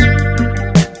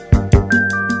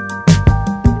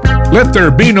 Let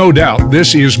there be no doubt,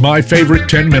 this is my favorite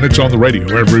 10 minutes on the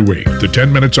radio every week. The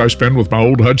 10 minutes I spend with my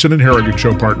old Hudson and Harrigan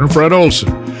show partner, Fred Olson.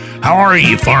 How are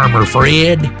you, Farmer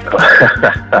Fred?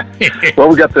 Well,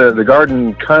 we got the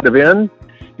garden kind of in.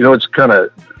 You know, it's kind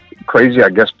of crazy, I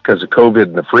guess, because of COVID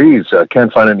and the freeze.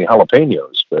 Can't find any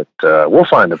jalapenos, but we'll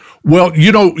find them. Well,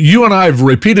 you know, you and I have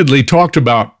repeatedly talked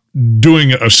about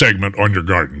doing a segment on your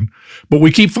garden, but we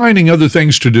keep finding other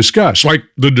things to discuss, like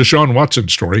the Deshaun Watson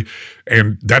story,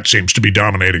 and that seems to be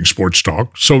dominating sports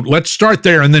talk. So let's start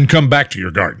there and then come back to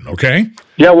your garden, okay?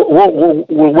 Yeah,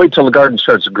 we'll wait till the garden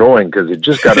starts growing because it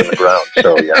just got in the ground.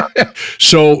 So, yeah.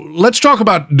 So let's talk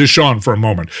about Deshaun for a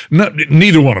moment.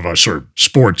 Neither one of us are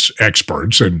sports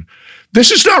experts, and this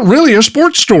is not really a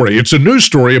sports story. It's a news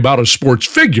story about a sports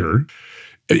figure,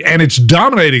 and it's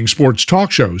dominating sports talk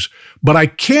shows. But I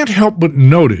can't help but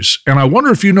notice, and I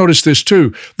wonder if you notice this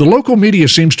too, the local media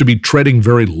seems to be treading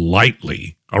very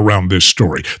lightly around this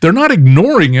story. They're not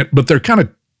ignoring it, but they're kind of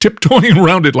tiptoeing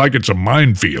around it like it's a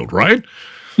minefield, right?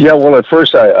 Yeah, well, at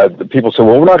first, people said,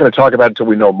 well, we're not going to talk about it until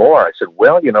we know more. I said,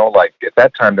 well, like at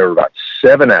that time, there were about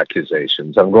 7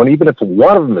 accusations. I'm going, even if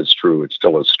one of them is true, it's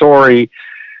still a story.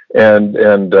 And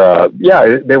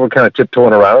yeah, they were kind of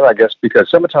tiptoeing around it, I guess, because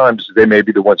sometimes they may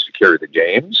be the ones to carry the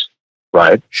games,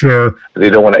 right? Sure. They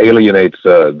don't want to alienate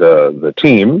the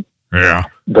team. Yeah.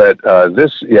 But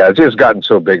it's just gotten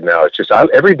so big now. It's just,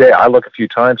 every day I look a few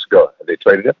times and go, have they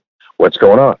traded him? What's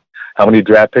going on? How many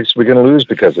draft picks are we going to lose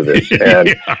because of this?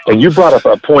 And and you brought up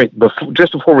a point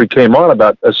just before we came on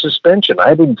about a suspension. I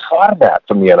hadn't even thought of that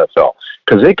from the NFL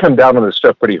because they come down on this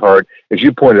stuff pretty hard. As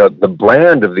you pointed out, the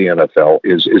brand of the NFL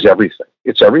is everything.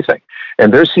 It's everything.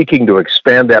 And they're seeking to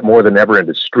expand that more than ever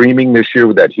into streaming this year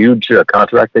with that huge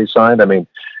contract they signed. I mean,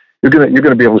 you're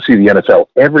gonna be able to see the NFL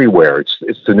everywhere.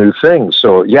 It's the new thing.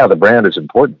 So yeah, the brand is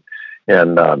important.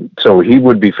 And so he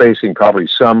would be facing probably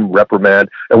some reprimand.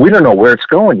 And we don't know where it's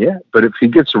going yet. But if he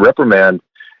gets a reprimand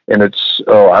and it's,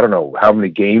 I don't know how many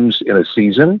games in a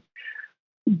season,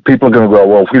 people are going to go,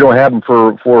 well, if we don't have him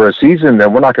for a season,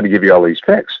 then we're not going to give you all these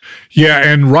picks. Yeah,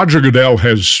 and Roger Goodell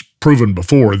has proven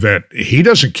before that he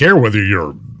doesn't care whether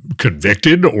you're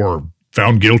convicted or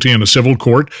found guilty in a civil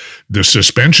court. The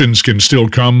suspensions can still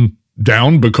come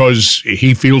down because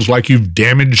he feels like you've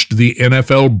damaged the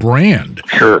NFL brand.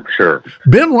 Sure.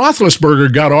 Ben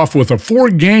Roethlisberger got off with a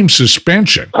 4-game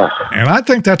suspension, and I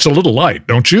think that's a little light,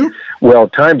 don't you? Well,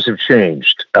 times have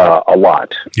changed a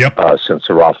lot since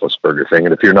the Roethlisberger thing.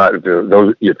 And if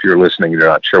you're listening, and you're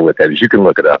not sure what that is, you can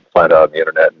look it up, find out on the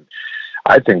internet. And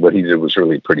I think what he did was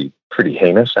really pretty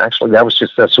heinous. Actually, that's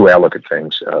the way I look at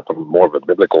things from more of a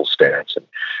biblical stance.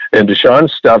 And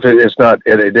Deshaun's stuff, it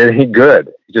ain't good.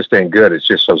 It just ain't good. It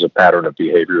just shows a pattern of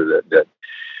behavior that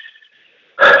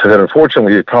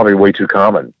unfortunately is probably way too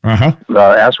common.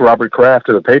 Ask Robert Kraft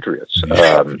of the Patriots.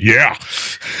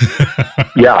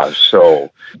 Yeah.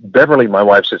 So Beverly, my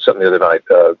wife, said something the other night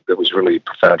that was really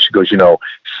profound. She goes,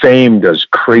 fame does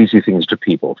crazy things to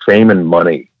people. Fame and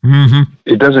money. Mm-hmm.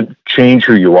 It doesn't change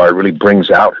who you are. It really brings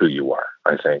out who you are,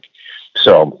 I think.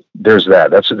 So there's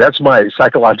that. That's my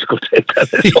psychological take on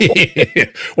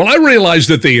it. Well, I realize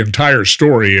that the entire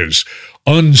story is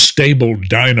unstable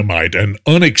dynamite, an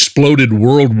unexploded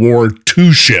World War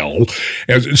II shell.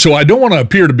 So I don't want to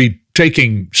appear to be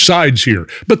taking sides here,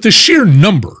 but the sheer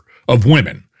number of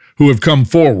women who have come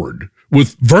forward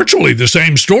with virtually the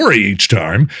same story each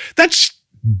time, that's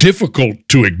difficult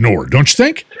to ignore, don't you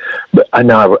think? But I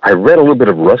read a little bit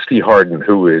of Rusty Hardin,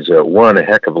 who is a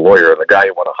heck of a lawyer and the guy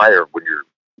you want to hire when you're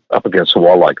up against a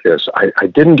wall like this. I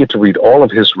didn't get to read all of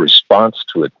his response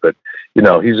to it, but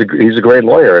he's a great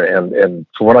lawyer, and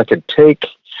from what I could take,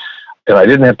 and I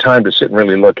didn't have time to sit and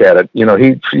really look at it.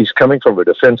 He's coming from a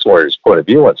defense lawyer's point of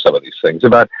view on some of these things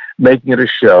about making it a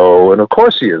show, and of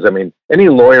course he is. I mean, any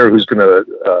lawyer who's going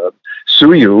to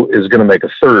sue you is going to make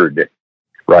a third,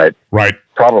 right? Right.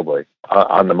 Probably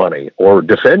on the money, or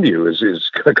defend you is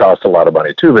going to cost a lot of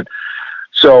money too. But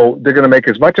so they're going to make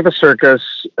as much of a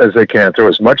circus as they can, throw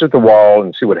as much at the wall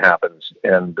and see what happens.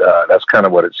 And that's kind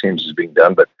of what it seems is being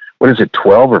done. But what is it,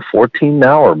 12 or 14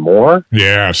 now or more?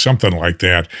 Yeah, something like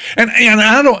that. And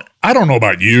I don't know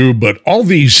about you, but all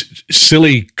these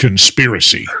silly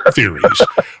conspiracy theories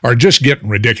are just getting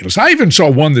ridiculous. I even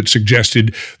saw one that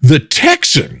suggested the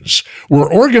Texans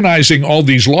were organizing all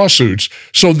these lawsuits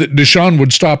so that Deshaun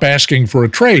would stop asking for a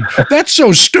trade. That's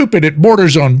so stupid it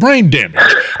borders on brain damage.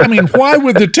 I mean, why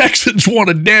would the Texans want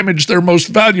to damage their most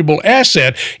valuable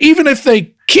asset, even if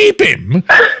they keep him?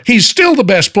 He's still the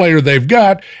best player they've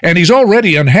got, and he's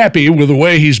already unhappy with the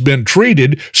way he's been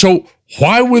treated. So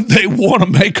why would they want to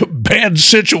make a bad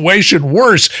situation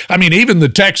worse? I mean, even the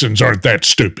Texans aren't that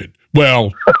stupid.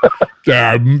 Well,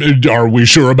 are we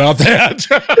sure about that?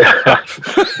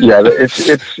 Yeah,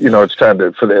 it's time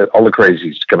for all the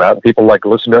crazies to come out. And people like to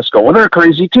listen to us go, well, they're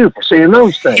crazy too for saying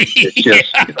those things. It's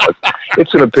just,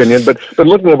 it's an opinion. But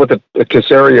looking at what the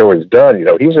Caserio has done,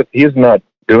 he's not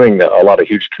doing a lot of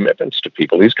huge commitments to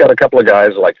people. He's got a couple of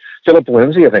guys like Philip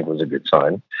Lindsay, I think was a good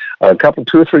sign. A couple,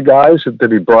 2 or 3 guys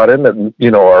that he brought in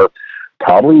that, are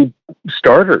probably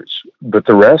starters, but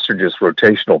the rest are just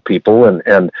rotational people.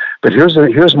 And But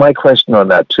here's my question on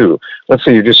that too. Let's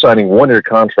say you're just signing 1-year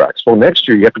contracts. Well, next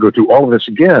year you have to go through all of this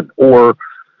again, or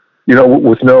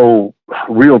with no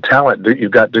real talent.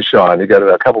 You've got Deshaun, you've got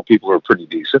a couple people who are pretty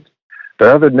decent. But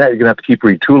other than that, you're gonna have to keep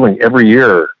retooling every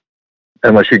year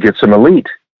unless you get some elite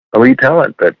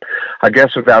talent. But I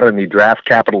guess without any draft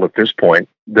capital at this point,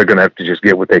 they're gonna have to just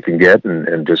get what they can get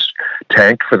and just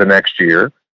tank for the next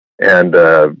year, and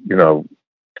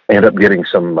end up getting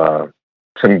some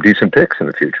decent picks in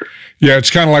the future. Yeah,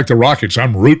 it's kind of like the Rockets.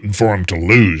 I'm rooting for them to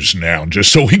lose now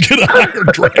just so we get a higher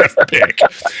draft pick.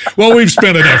 Well, we've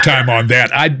spent enough time on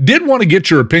that. I did want to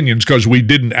get your opinions because we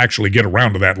didn't actually get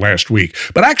around to that last week.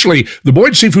 But actually, the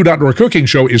Boyd Seafood Outdoor Cooking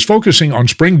Show is focusing on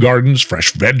spring gardens,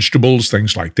 fresh vegetables,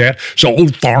 things like that. So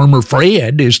old Farmer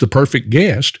Fred is the perfect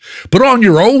guest. Put on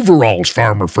your overalls,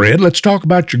 Farmer Fred. Let's talk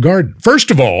about your garden. First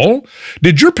of all,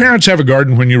 did your parents have a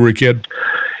garden when you were a kid?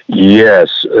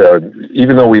 Yes,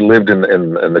 even though we lived in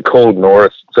the cold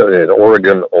north, in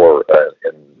Oregon or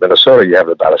in Minnesota, you have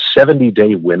about a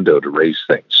 70-day window to raise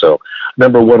things. So,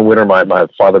 remember one winter, my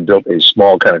father built a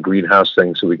small kind of greenhouse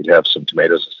thing so we could have some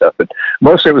tomatoes and stuff. But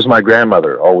mostly it was my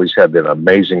grandmother. Always had an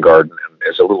amazing garden. And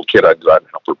as a little kid, I'd go out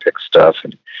and help her pick stuff.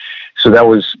 And so that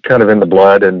was kind of in the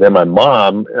blood. And then my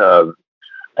mom,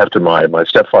 after my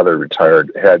stepfather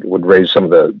retired, would raise some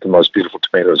of the most beautiful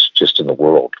tomatoes just in the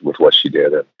world with what she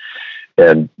did.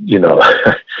 And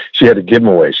she had to give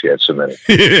them away. She had so many.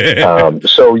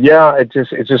 So yeah, it's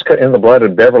just in the blood.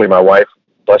 And Beverly, my wife,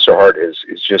 bless her heart, is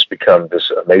just become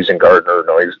this amazing gardener,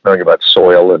 knowing about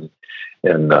soil and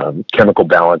chemical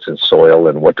balance in soil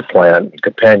and what to plant, and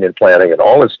companion planting, and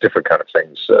all this different kind of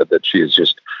things that she has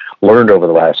just learned over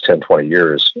the last 10, 20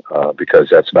 years, because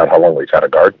that's about how long we've had a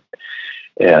garden.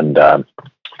 And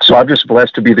so I'm just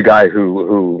blessed to be the guy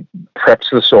who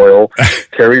preps the soil,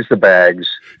 carries the bags.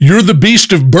 You're the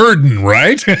beast of burden,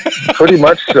 right? Pretty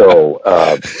much so.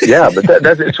 Yeah, but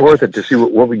it's worth it to see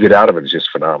what we get out of it is just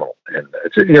phenomenal. And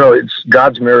it's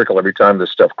God's miracle every time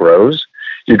this stuff grows.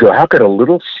 You go, how could a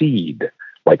little seed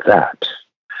like that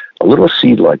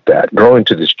grow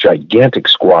into this gigantic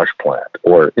squash plant?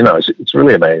 Or, it's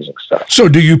really amazing stuff. So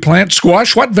do you plant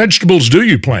squash? What vegetables do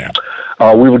you plant?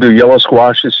 We will do yellow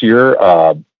squash this year,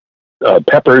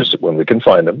 peppers when we can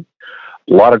find them,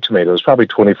 a lot of tomatoes, probably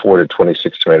 24 to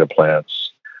 26 tomato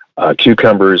plants,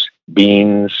 cucumbers,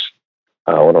 beans,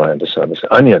 what do I understand?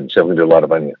 Onions. Yeah, we do a lot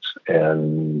of onions.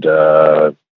 And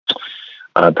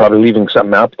I'm probably leaving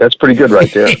something out, but that's pretty good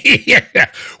right there.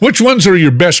 Yeah. Which ones are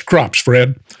your best crops,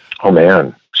 Fred? Oh,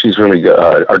 man. She's really good.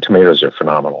 Our tomatoes are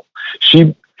phenomenal.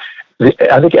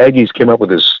 I think Aggie's came up with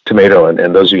this tomato,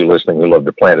 and those of you listening who love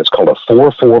to plant, it's called a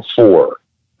 444.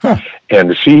 Huh.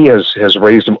 And she has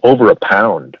raised them over a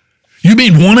pound. You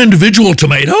mean one individual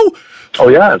tomato? Oh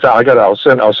yeah, I'll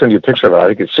send you a picture of it. I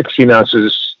think it's 16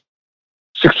 ounces,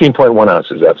 16.1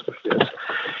 ounces. That's what it is.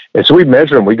 And so we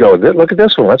measure them. We go, look at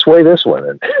this one. Let's weigh this one.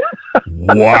 And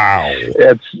wow.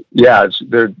 And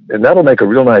that'll make a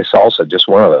real nice salsa. Just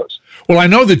one of those. Well, I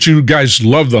know that you guys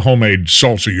love the homemade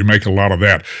salsa. You make a lot of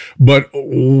that. But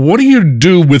what do you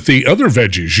do with the other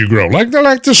veggies you grow, like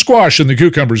the squash and the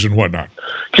cucumbers and whatnot?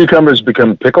 Cucumbers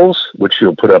become pickles, which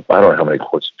you'll put up. I don't know how many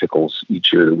quarts of pickles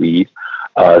each year that we eat.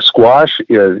 Squash,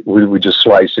 we just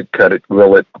slice it, cut it,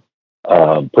 grill it,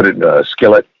 put it in a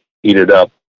skillet, eat it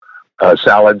up.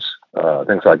 Salads,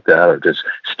 things like that, or just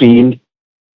steamed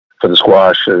for the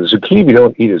squash. Zucchini, we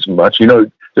don't eat as much.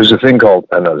 There's a thing called,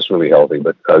 I know it's really healthy,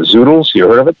 but zoodles, you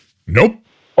heard of it? Nope.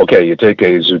 Okay, you take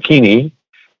a zucchini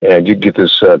and you get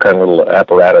this kind of little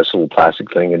apparatus, little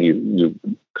plastic thing, and you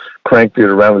crank it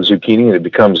around the zucchini and it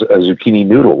becomes a zucchini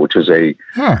noodle, which is a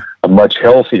much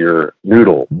healthier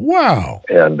noodle. Wow.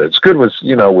 And it's good with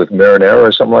marinara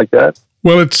or something like that.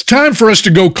 Well, it's time for us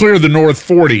to go clear the North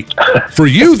 40. For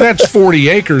you, that's 40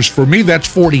 acres. For me, that's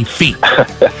 40 feet.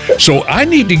 So I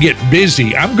need to get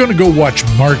busy. I'm going to go watch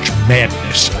March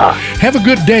Madness. Have a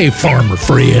good day, Farmer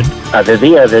Fred.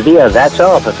 That's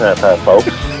all, folks.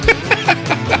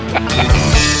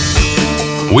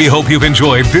 We hope you've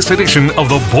enjoyed this edition of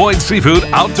the Boyd Seafood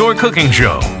Outdoor Cooking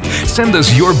Show. Send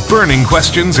us your burning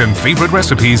questions and favorite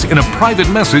recipes in a private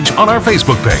message on our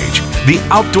Facebook page, The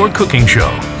Outdoor Cooking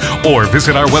Show, or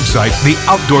visit our website,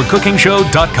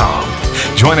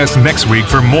 theoutdoorcookingshow.com. Join us next week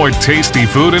for more tasty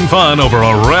food and fun over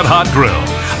a red-hot grill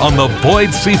on the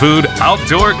Boyd Seafood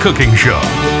Outdoor Cooking Show.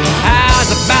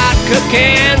 How's about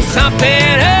cooking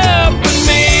something up with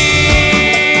me?